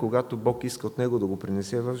момент, когато Бог иска от него да го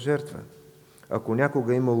принесе в жертва. Ако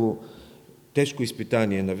някога е имало тежко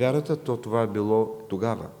изпитание на вярата, то това е било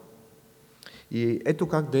тогава. И ето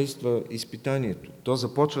как действа изпитанието. То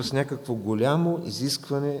започва с някакво голямо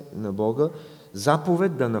изискване на Бога,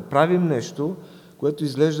 заповед да направим нещо, което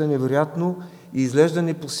изглежда невероятно и изглежда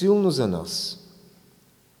непосилно за нас.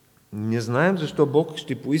 Не знаем защо Бог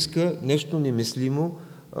ще поиска нещо немислимо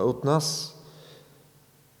от нас.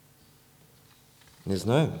 Не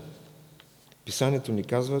знаем. Писанието ни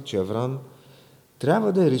казва, че Авраам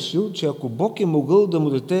трябва да е решил, че ако Бог е могъл да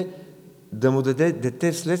му даде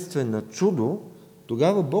дете вследствие на чудо,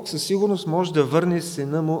 тогава Бог със сигурност може да върне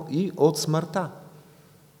сина му и от смъртта.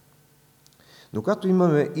 Но когато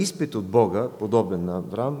имаме изпит от Бога, подобен на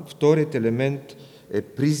Авраам, вторият елемент е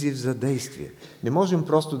призив за действие. Не можем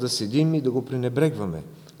просто да седим и да го пренебрегваме.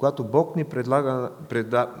 Когато Бог ни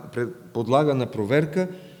подлага на проверка,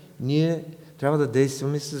 ние трябва да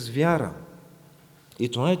действаме с вяра. И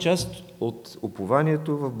това е част от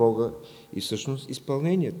упованието в Бога и всъщност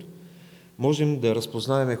изпълнението. Можем да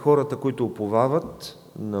разпознаем хората, които уповават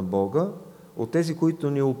на Бога, от тези,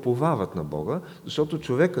 които не уповават на Бога, защото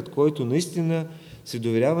човекът, който наистина се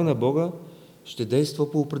доверява на Бога, ще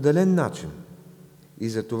действа по определен начин. И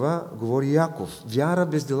за това говори Яков: вяра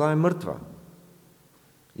без дела е мъртва.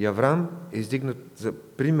 И Авраам е издигнат за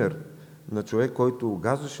пример на човек, който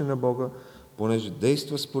угазваше на Бога, понеже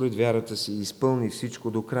действа според вярата си и изпълни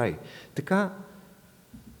всичко до край. Така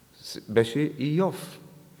беше и Йов.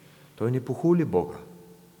 Той не похули Бога.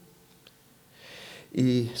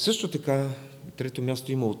 И също така, трето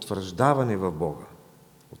място, има утвърждаване в Бога.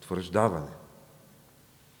 Утвърждаване.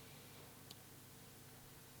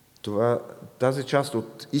 Тази част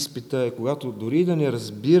от изпита е, когато дори да не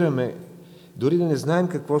разбираме, дори да не знаем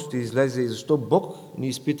какво ще излезе и защо Бог ни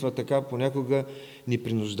изпитва така, понякога ни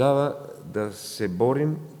принуждава да се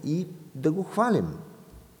борим и да го хвалим.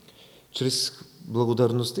 Чрез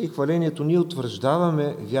благодарността и хвалението ние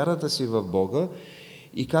утвърждаваме вярата си в Бога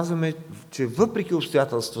и казваме, че въпреки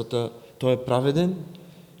обстоятелствата Той е праведен,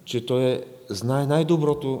 че Той знае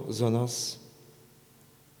най-доброто за нас.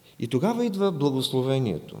 И тогава идва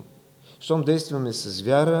благословението. Щом действаме с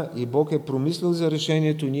вяра и Бог е промислил за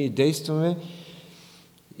решението, ние действаме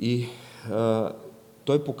и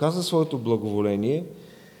Той показва своето благоволение.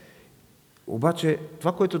 Обаче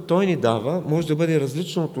това, което Той ни дава, може да бъде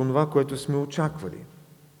различно от това, което сме очаквали.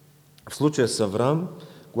 В случая с Авраам,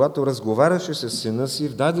 когато разговаряше с сина си,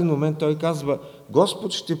 в даден момент той казва: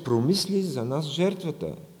 Господ ще промисли за нас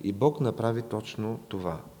жертвата. И Бог направи точно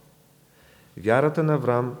това. Вярата на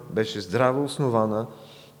Авраам беше здраво основана.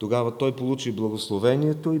 Тогава той получи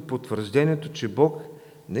благословението и потвърждението, че Бог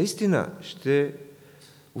наистина ще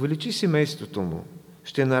увеличи семейството му,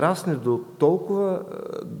 ще нарасне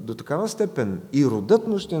до такава степен и родът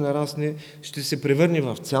му ще нарасне, ще се превърне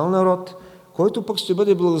в цял народ, който пък ще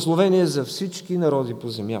бъде благословение за всички народи по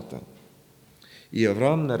земята. И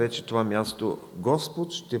Авраам нарече това място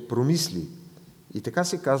Господ ще промисли. И така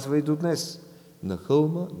се казва и до днес. На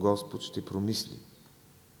хълма Господ ще промисли.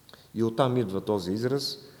 И оттам идва този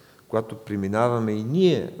израз, когато преминаваме и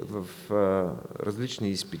ние в различни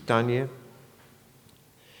изпитания,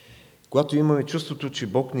 когато имаме чувството, че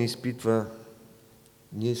Бог ни изпитва,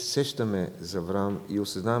 ние сещаме за Авраам и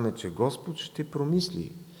осъзнаваме, че Господ ще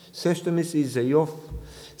промисли. Сещаме се и за Йов,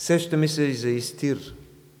 сещаме се и за Истир,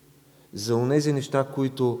 за онези неща,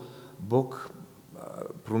 които Бог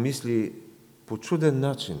промисли по чуден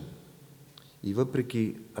начин. И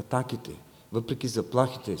въпреки атаките, въпреки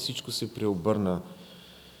заплахите, всичко се преобърна.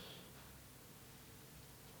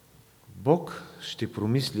 Бог ще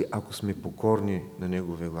промисли, ако сме покорни на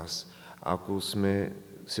Неговия глас, ако се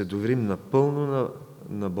доверим напълно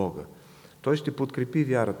на Бога. Той ще подкрепи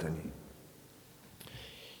вярата ни.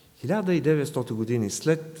 1900 години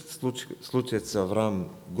след случаят с Авраам,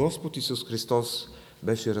 Господ Исус Христос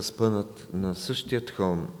беше разпънат на същият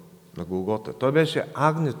хълм на Голгота. Той беше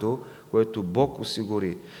агнето, което Бог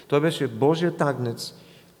осигури. Той беше Божият агнец,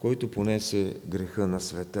 който понесе греха на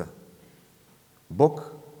света.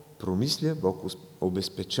 Бог промисля, Бог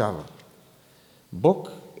обезпечава. Бог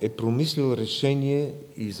е промислил решение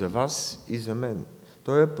и за вас, и за мен.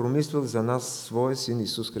 Той е промислил за нас своя Син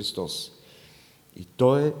Исус Христос. И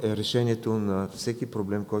Той е решението на всеки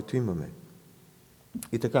проблем, който имаме.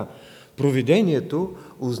 И така, провидението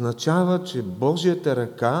означава, че Божията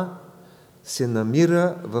ръка се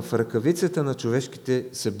намира в ръкавицата на човешките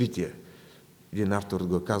събития. Един автор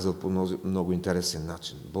го е казал по много интересен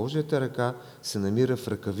начин. Божията ръка се намира в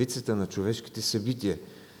ръкавицата на човешките събития.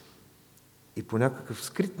 И по някакъв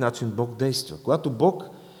скрит начин Бог действа. Когато Бог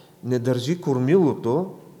не държи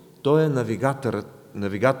кормилото, той е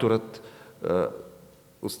навигаторът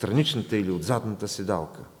от страничната или от задната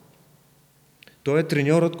седалка. Той е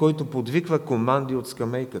треньорът, който подвиква команди от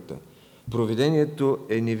скамейката. Провидението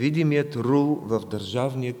е невидимият рул в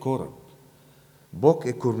държавния кораб. Бог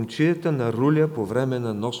е кормчията на руля по време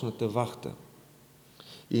на нощната вахта.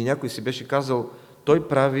 И някой си беше казал, той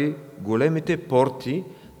прави големите порти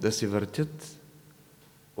да се въртят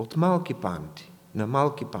от малки панти, на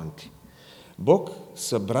малки панти. Бог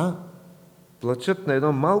събра плачът на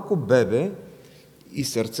едно малко бебе и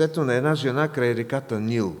сърцето на една жена край реката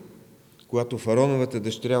Нил, когато фараоновата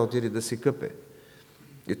дъщеря отиде да се къпе.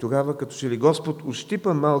 И тогава, като че ли Господ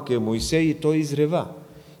ущипа малкия Моисей и той изрева.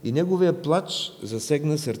 И неговия плач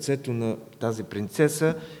засегна сърцето на тази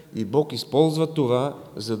принцеса и Бог използва това,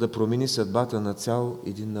 за да промени съдбата на цял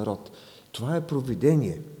един народ. Това е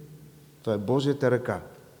провидение. Това е Божията ръка.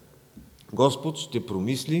 Господ ще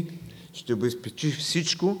промисли, ще обезпечи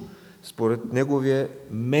всичко според неговия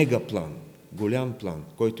мегаплан, голям план,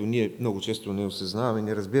 който ние много често не осъзнаваме,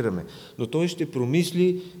 не разбираме. Но той ще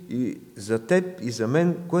промисли и за теб, и за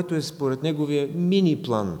мен, което е според неговия мини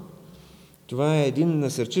план. Това е един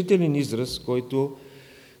насърчителен израз, който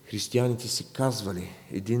християните си казвали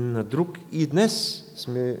един на друг и днес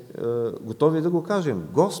сме готови да го кажем.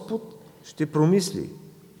 Господ ще промисли.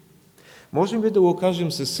 Можем ли да го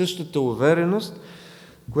кажем със същата увереност,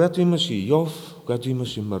 която имаше Йов, която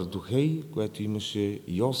имаше Мардохей, която имаше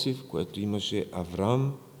Йосиф, която имаше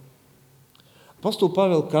Авраам? Апостол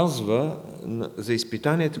Павел казва за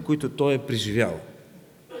изпитанията, които той е преживял.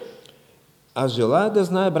 Аз желая да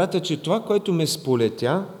знае, братя, че това, което ме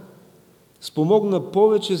сполетя, спомогна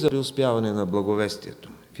повече за преуспяване на благовестието.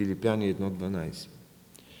 Филипяни 1.12.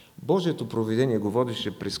 Божието провидение го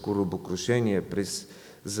водеше през корабокрушение, през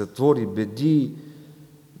затвори, беди,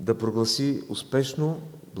 да прогласи успешно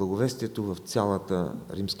благовестието в цялата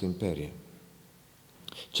Римска империя.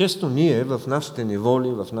 Често ние в нашите неволи,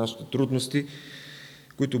 в нашите трудности,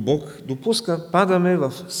 които Бог допуска, падаме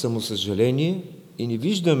в самосъжаление и не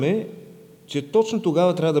виждаме, че точно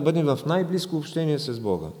тогава трябва да бъдем в най-близко общение с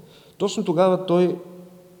Бога. Точно тогава Той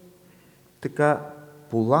така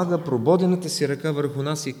полага прободената си ръка върху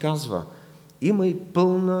нас и казва: имай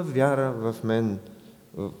пълна вяра в мен.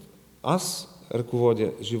 Аз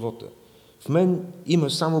ръководя живота. В мен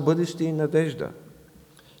имаш само бъдеще и надежда.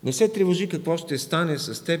 Не се тревожи какво ще стане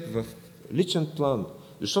с теб в личен план,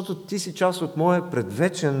 защото ти си част от моя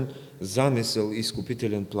предвечен замисъл и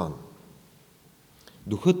изкупителен план.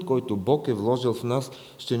 Духът, който Бог е вложил в нас,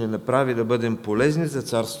 ще ни направи да бъдем полезни за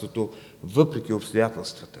Царството, въпреки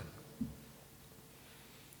обстоятелствата.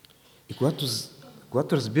 И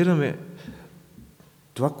когато разбираме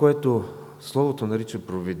това, което Словото нарича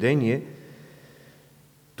провидение,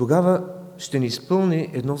 тогава ще ни изпълни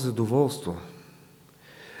едно задоволство.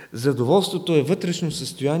 Задоволството е вътрешно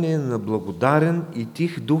състояние на благодарен и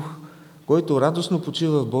тих дух, който радостно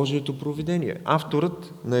почива в Божието провидение.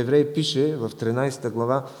 Авторът на Евреи пише в 13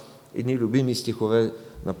 глава едни любими стихове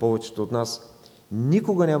на повечето от нас: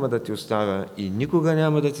 никога няма да те оставя и никога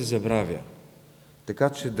няма да те забравя. Така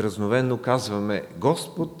че дразновенно казваме: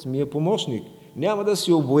 Господ ми е помощник, няма да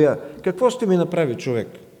се обоя. Какво ще ми направи човек?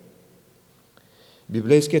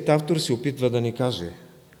 Библейският автор се опитва да ни каже: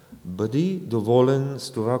 бъди доволен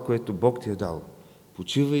с това, което Бог ти е дал.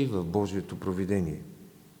 Почивай в Божието провидение.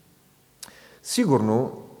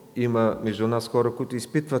 Сигурно има между нас хора, които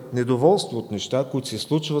изпитват недоволство от неща, които се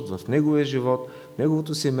случват в неговия живот, в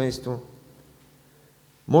неговото семейство.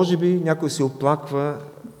 Може би някой се оплаква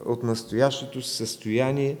от настоящото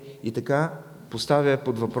състояние и така поставя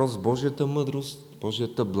под въпрос Божията мъдрост,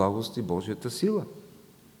 Божията благост и Божията сила.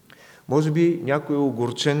 Може би някой е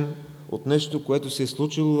огорчен от нещо, което се е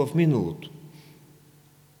случило в миналото.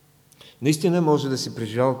 Наистина може да си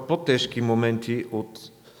преживял по-тежки моменти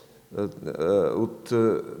от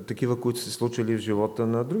такива, които се случили в живота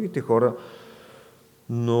на другите хора,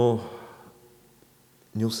 но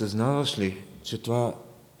не осъзнаваш ли, че това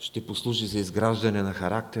ще послужи за изграждане на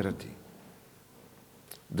характера ти?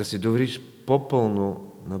 Да се довериш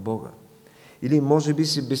по-пълно на Бога. Или може би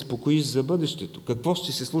се безпокоиш за бъдещето. Какво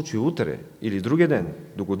ще се случи утре или другия ден,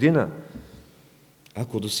 до година?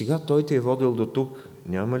 Ако до сега Той те е водил до тук,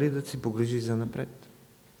 няма ли да се погрижи за напред?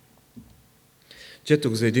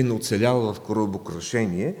 Четох за един оцелял в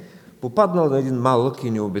корабокрушение, попаднал на един малък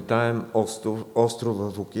и необитаем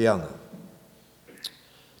остров в океана.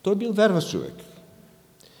 Той бил вярващ човек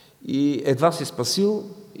и едва се спасил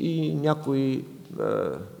и някои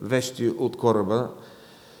вещи от кораба,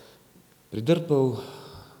 придърпал,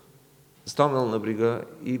 станал на брега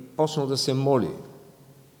и почнал да се моли.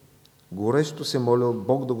 Горещо се молил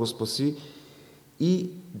Бог да го спаси и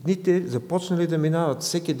дните започнали да минават.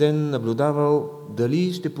 Всеки ден наблюдавал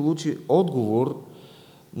дали ще получи отговор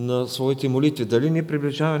на своите молитви, дали не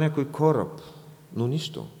приближава някой кораб, но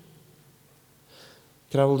нищо.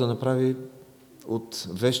 Трябвало да направи от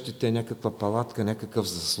вещите някаква палатка, някакъв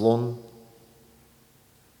заслон.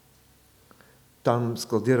 Там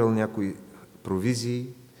складирал някои провизии,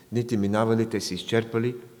 дните минавали, те се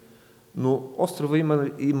изчерпали, но острова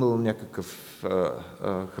имал някакъв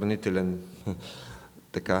хранителен,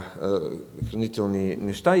 хранителни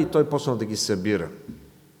неща и той почнал да ги събира.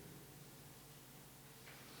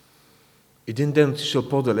 Един ден отишъл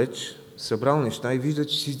по-далеч, събрал неща и вижда,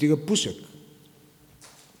 че се издига пушек.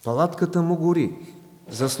 Палатката му гори,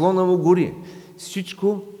 заслона му гори.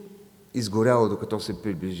 Всичко изгоряло, докато се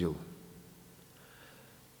приближил.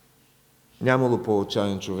 Нямало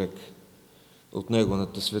по-отчаян човек от него на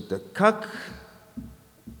света.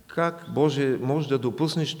 Как, Боже, може да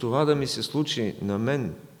допуснеш това да ми се случи на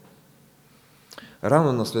мен?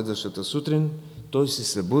 Рано на следващата сутрин той се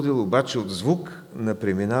събудил обаче от звук на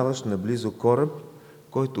преминаващ наблизо кораб,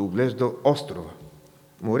 който оглеждал острова.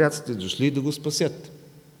 Моряците дошли да го спасят.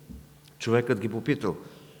 Човекът ги попитал: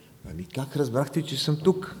 ами как разбрахте, че съм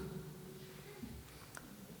тук?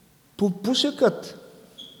 По пушекът.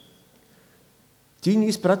 Ти ни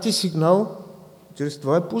изпрати сигнал чрез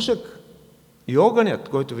твоя пушек и огънят,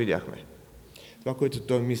 който видяхме. Това, което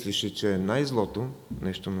той мислеше, че е най-злото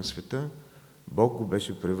нещо на света, Бог го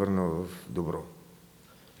беше превърнал в добро.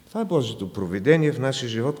 Това е Божието провидение в нашия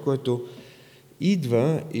живот, което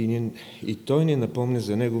идва и той ни напомня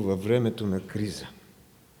за него във времето на криза.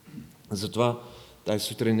 Затова тази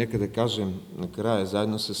сутрин нека да кажем накрая,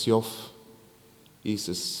 заедно с Йов и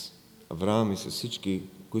с Авраам и с всички,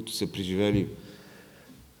 които са преживели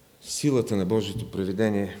силата на Божието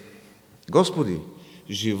провидение: Господи,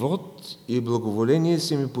 живот и благоволение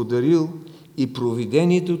си ми подарил и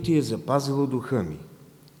провидението ти е запазило духа ми.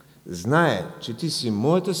 Знае, че ти си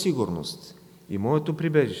моята сигурност и моето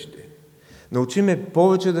прибежище. Научи ме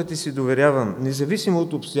повече да ти се доверявам, независимо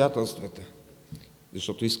от обстоятелствата,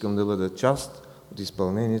 защото искам да бъда част от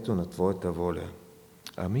изпълнението на Твоята воля.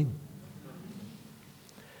 Амин.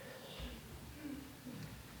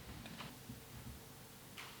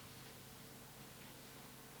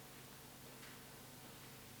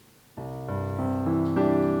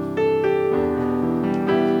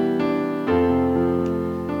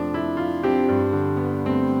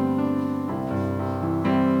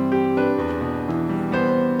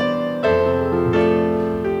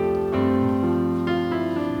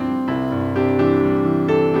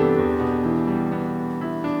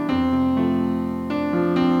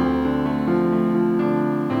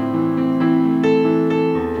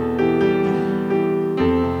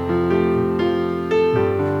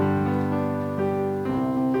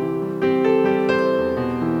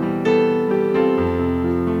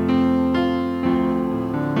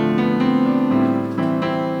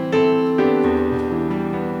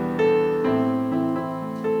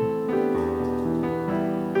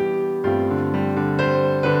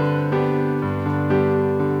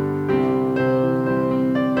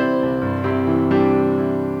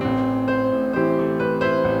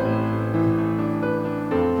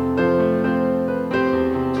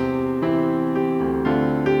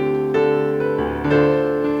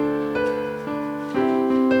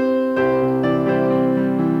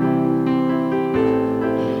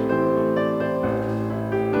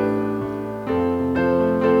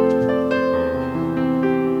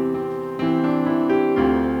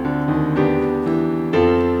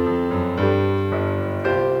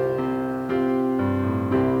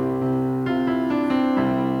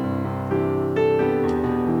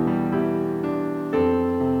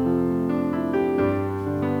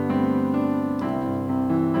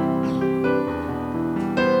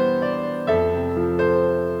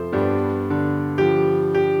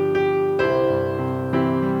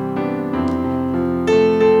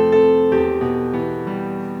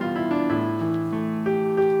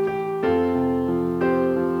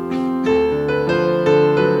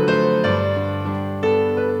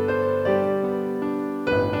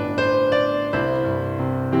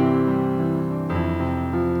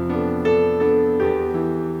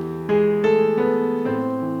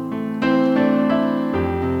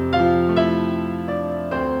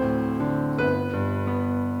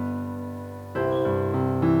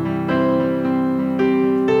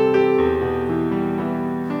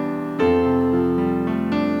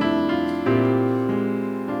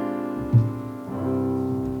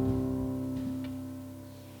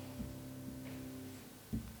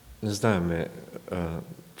 Не знаеме,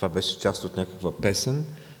 това беше част от някаква песен,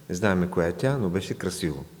 не знаеме коя е тя, но беше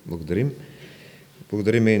красиво. Благодарим.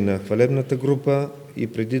 Благодарим и на хвалебната група и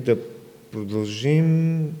преди да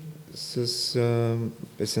продължим с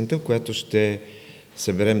песента, в която ще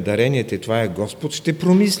съберем даренията и това е Господ ще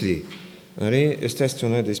промисли. Нали?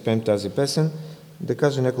 Естествено е да изпеем тази песен, да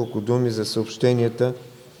кажа няколко думи за съобщенията.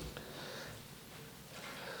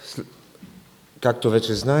 Както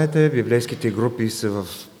вече знаете, библейските групи са в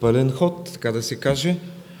пълен ход, така да се каже.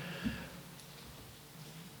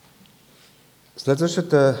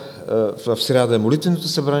 Следващата в сряда е молитвеното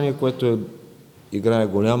събрание, което играе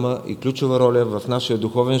голяма и ключова роля в нашия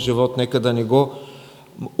духовен живот. Нека да не го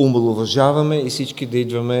омаловажаваме и всички да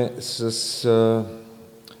идваме с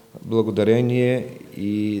благодарение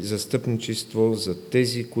и застъпничество за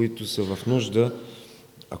тези, които са в нужда,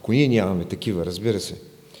 ако ние нямаме такива, разбира се.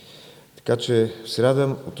 Така че в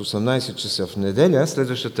сряда от 18 часа в неделя,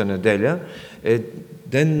 следващата неделя е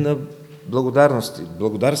ден на благодарности,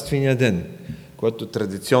 благодарствения ден, който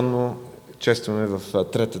традиционно честваме в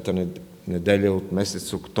третата неделя от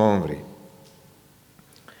месец октомври.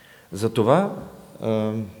 Затова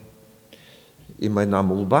има една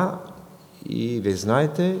молба и вие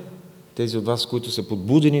знаете, тези от вас, които са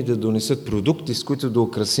подбудени да донесат продукти, с които да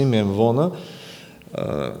украсим емвона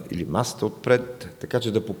или масата отпред, така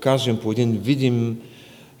че да покажем по един видим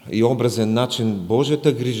и образен начин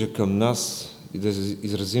Божията грижа към нас и да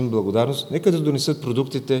изразим благодарност. Нека да донесат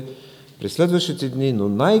продуктите през следващите дни, но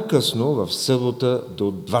най-късно в събота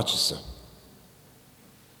до 2 часа.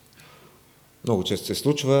 Много често се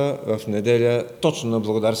случва в неделя, точно на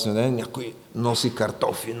благодарствен ден, някой носи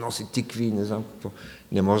картофи, носи тикви, не знам какво.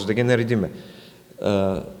 Не може да ги наредиме.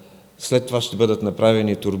 След това ще бъдат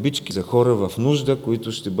направени торбички за хора в нужда,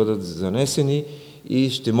 които ще бъдат занесени и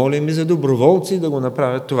ще молим и за доброволци да го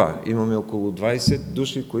направят това. Имаме около 20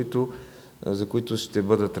 души, за които ще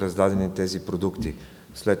бъдат раздадени тези продукти.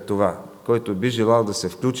 След това, който би желал да се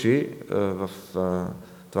включи в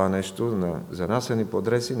това нещо за насани по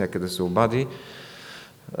адреси, нека да се обади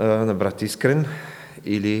на брат Искрен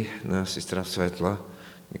или на сестра Светла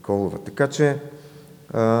Николова. Така че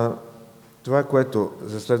това е което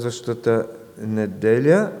за следващата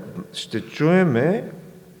неделя ще чуеме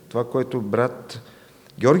това, което брат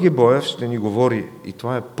Георги Боев ще ни говори и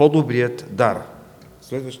това е по-добрият дар.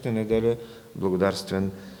 Следващата неделя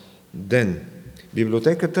благодарствен ден.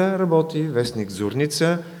 Библиотеката работи, вестник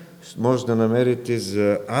Зорница, може да намерите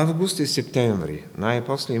за август и септември.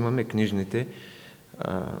 Най-после имаме книжните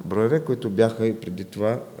броеве, които бяха и преди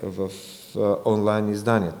това в онлайн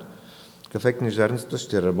изданието. Кафе книжарницата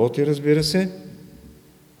ще работи, разбира се.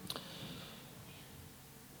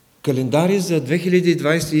 Календари за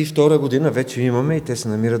 2022 година вече имаме и те се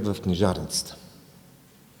намират в книжарницата.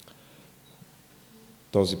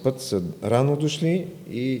 Този път са рано дошли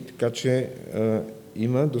и така че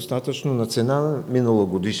има достатъчно на цена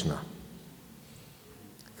миналогодишна.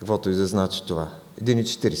 Каквото и да значи това.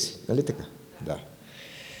 1,40, нали така? Да.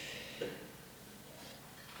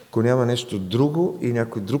 Ако няма нещо друго и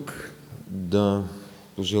някой друг да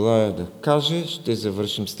пожелая да каже, ще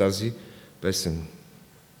завършим с тази песен.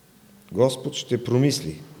 Господ ще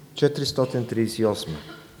промисли. 438.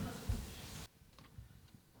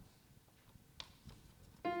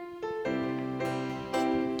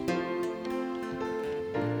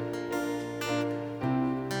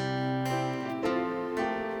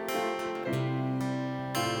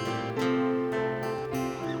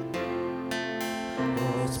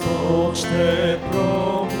 Господ ще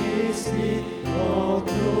промисли от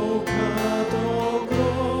друга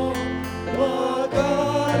добро,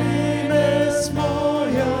 макар и не с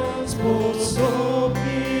моя способност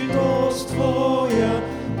твоя,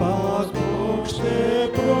 пак Бог ще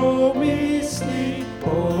промисли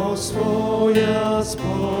по своя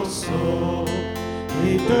способ.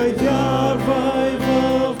 И тъй вярвай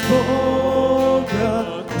в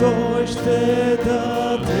Бога, Той ще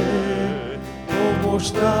даде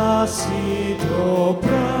помощта си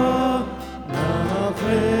добра на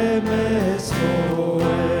време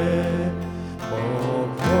свое. Бог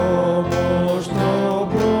помощ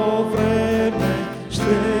добро време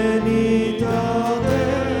ще ни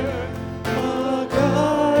даде,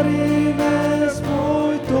 макар и не с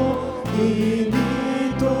моето и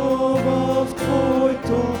нито в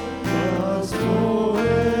твоето, а с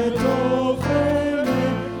твоето време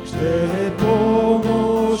ще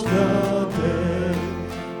помощ даде.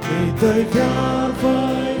 И тъй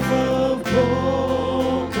вярвай в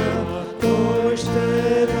Бога, Той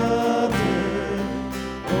ще даде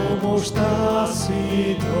помощта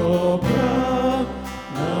си добра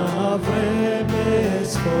на време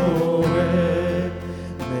свое.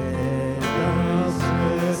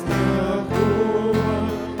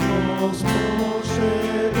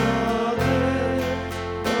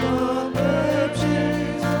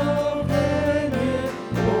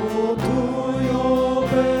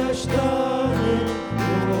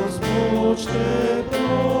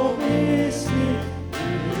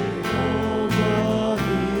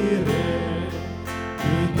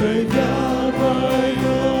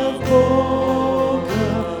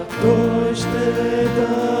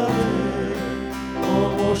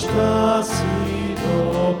 помощта си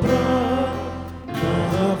добра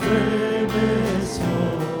на време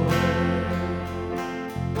свое.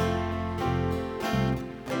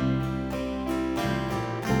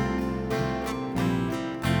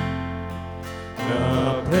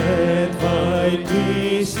 Напредвай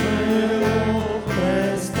ти смело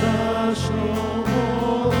през страшно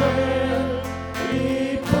море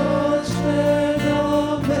и път ще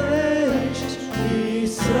намериш и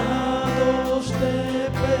с радост ще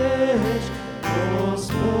пееш.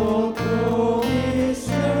 Господ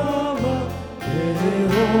промислява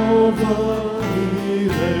Йehova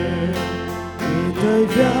Йире и тъй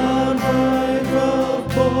вярвай в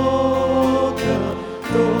Бога,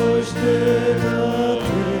 Той ще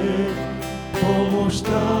даде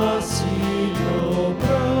помощта си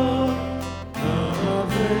добра на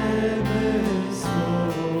време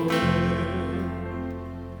свое.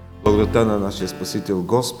 Благодата на нашия Спасител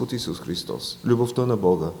Господ Исус Христос, любовта на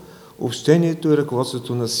Бога, общението и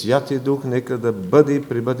ръководството на Святия Дух нека да бъде и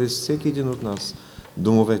пребъде всеки един от нас,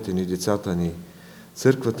 домовете ни, децата ни,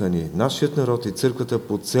 църквата ни, нашият народ и църквата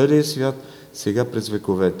по целия свят, сега през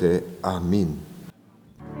вековете. Амин.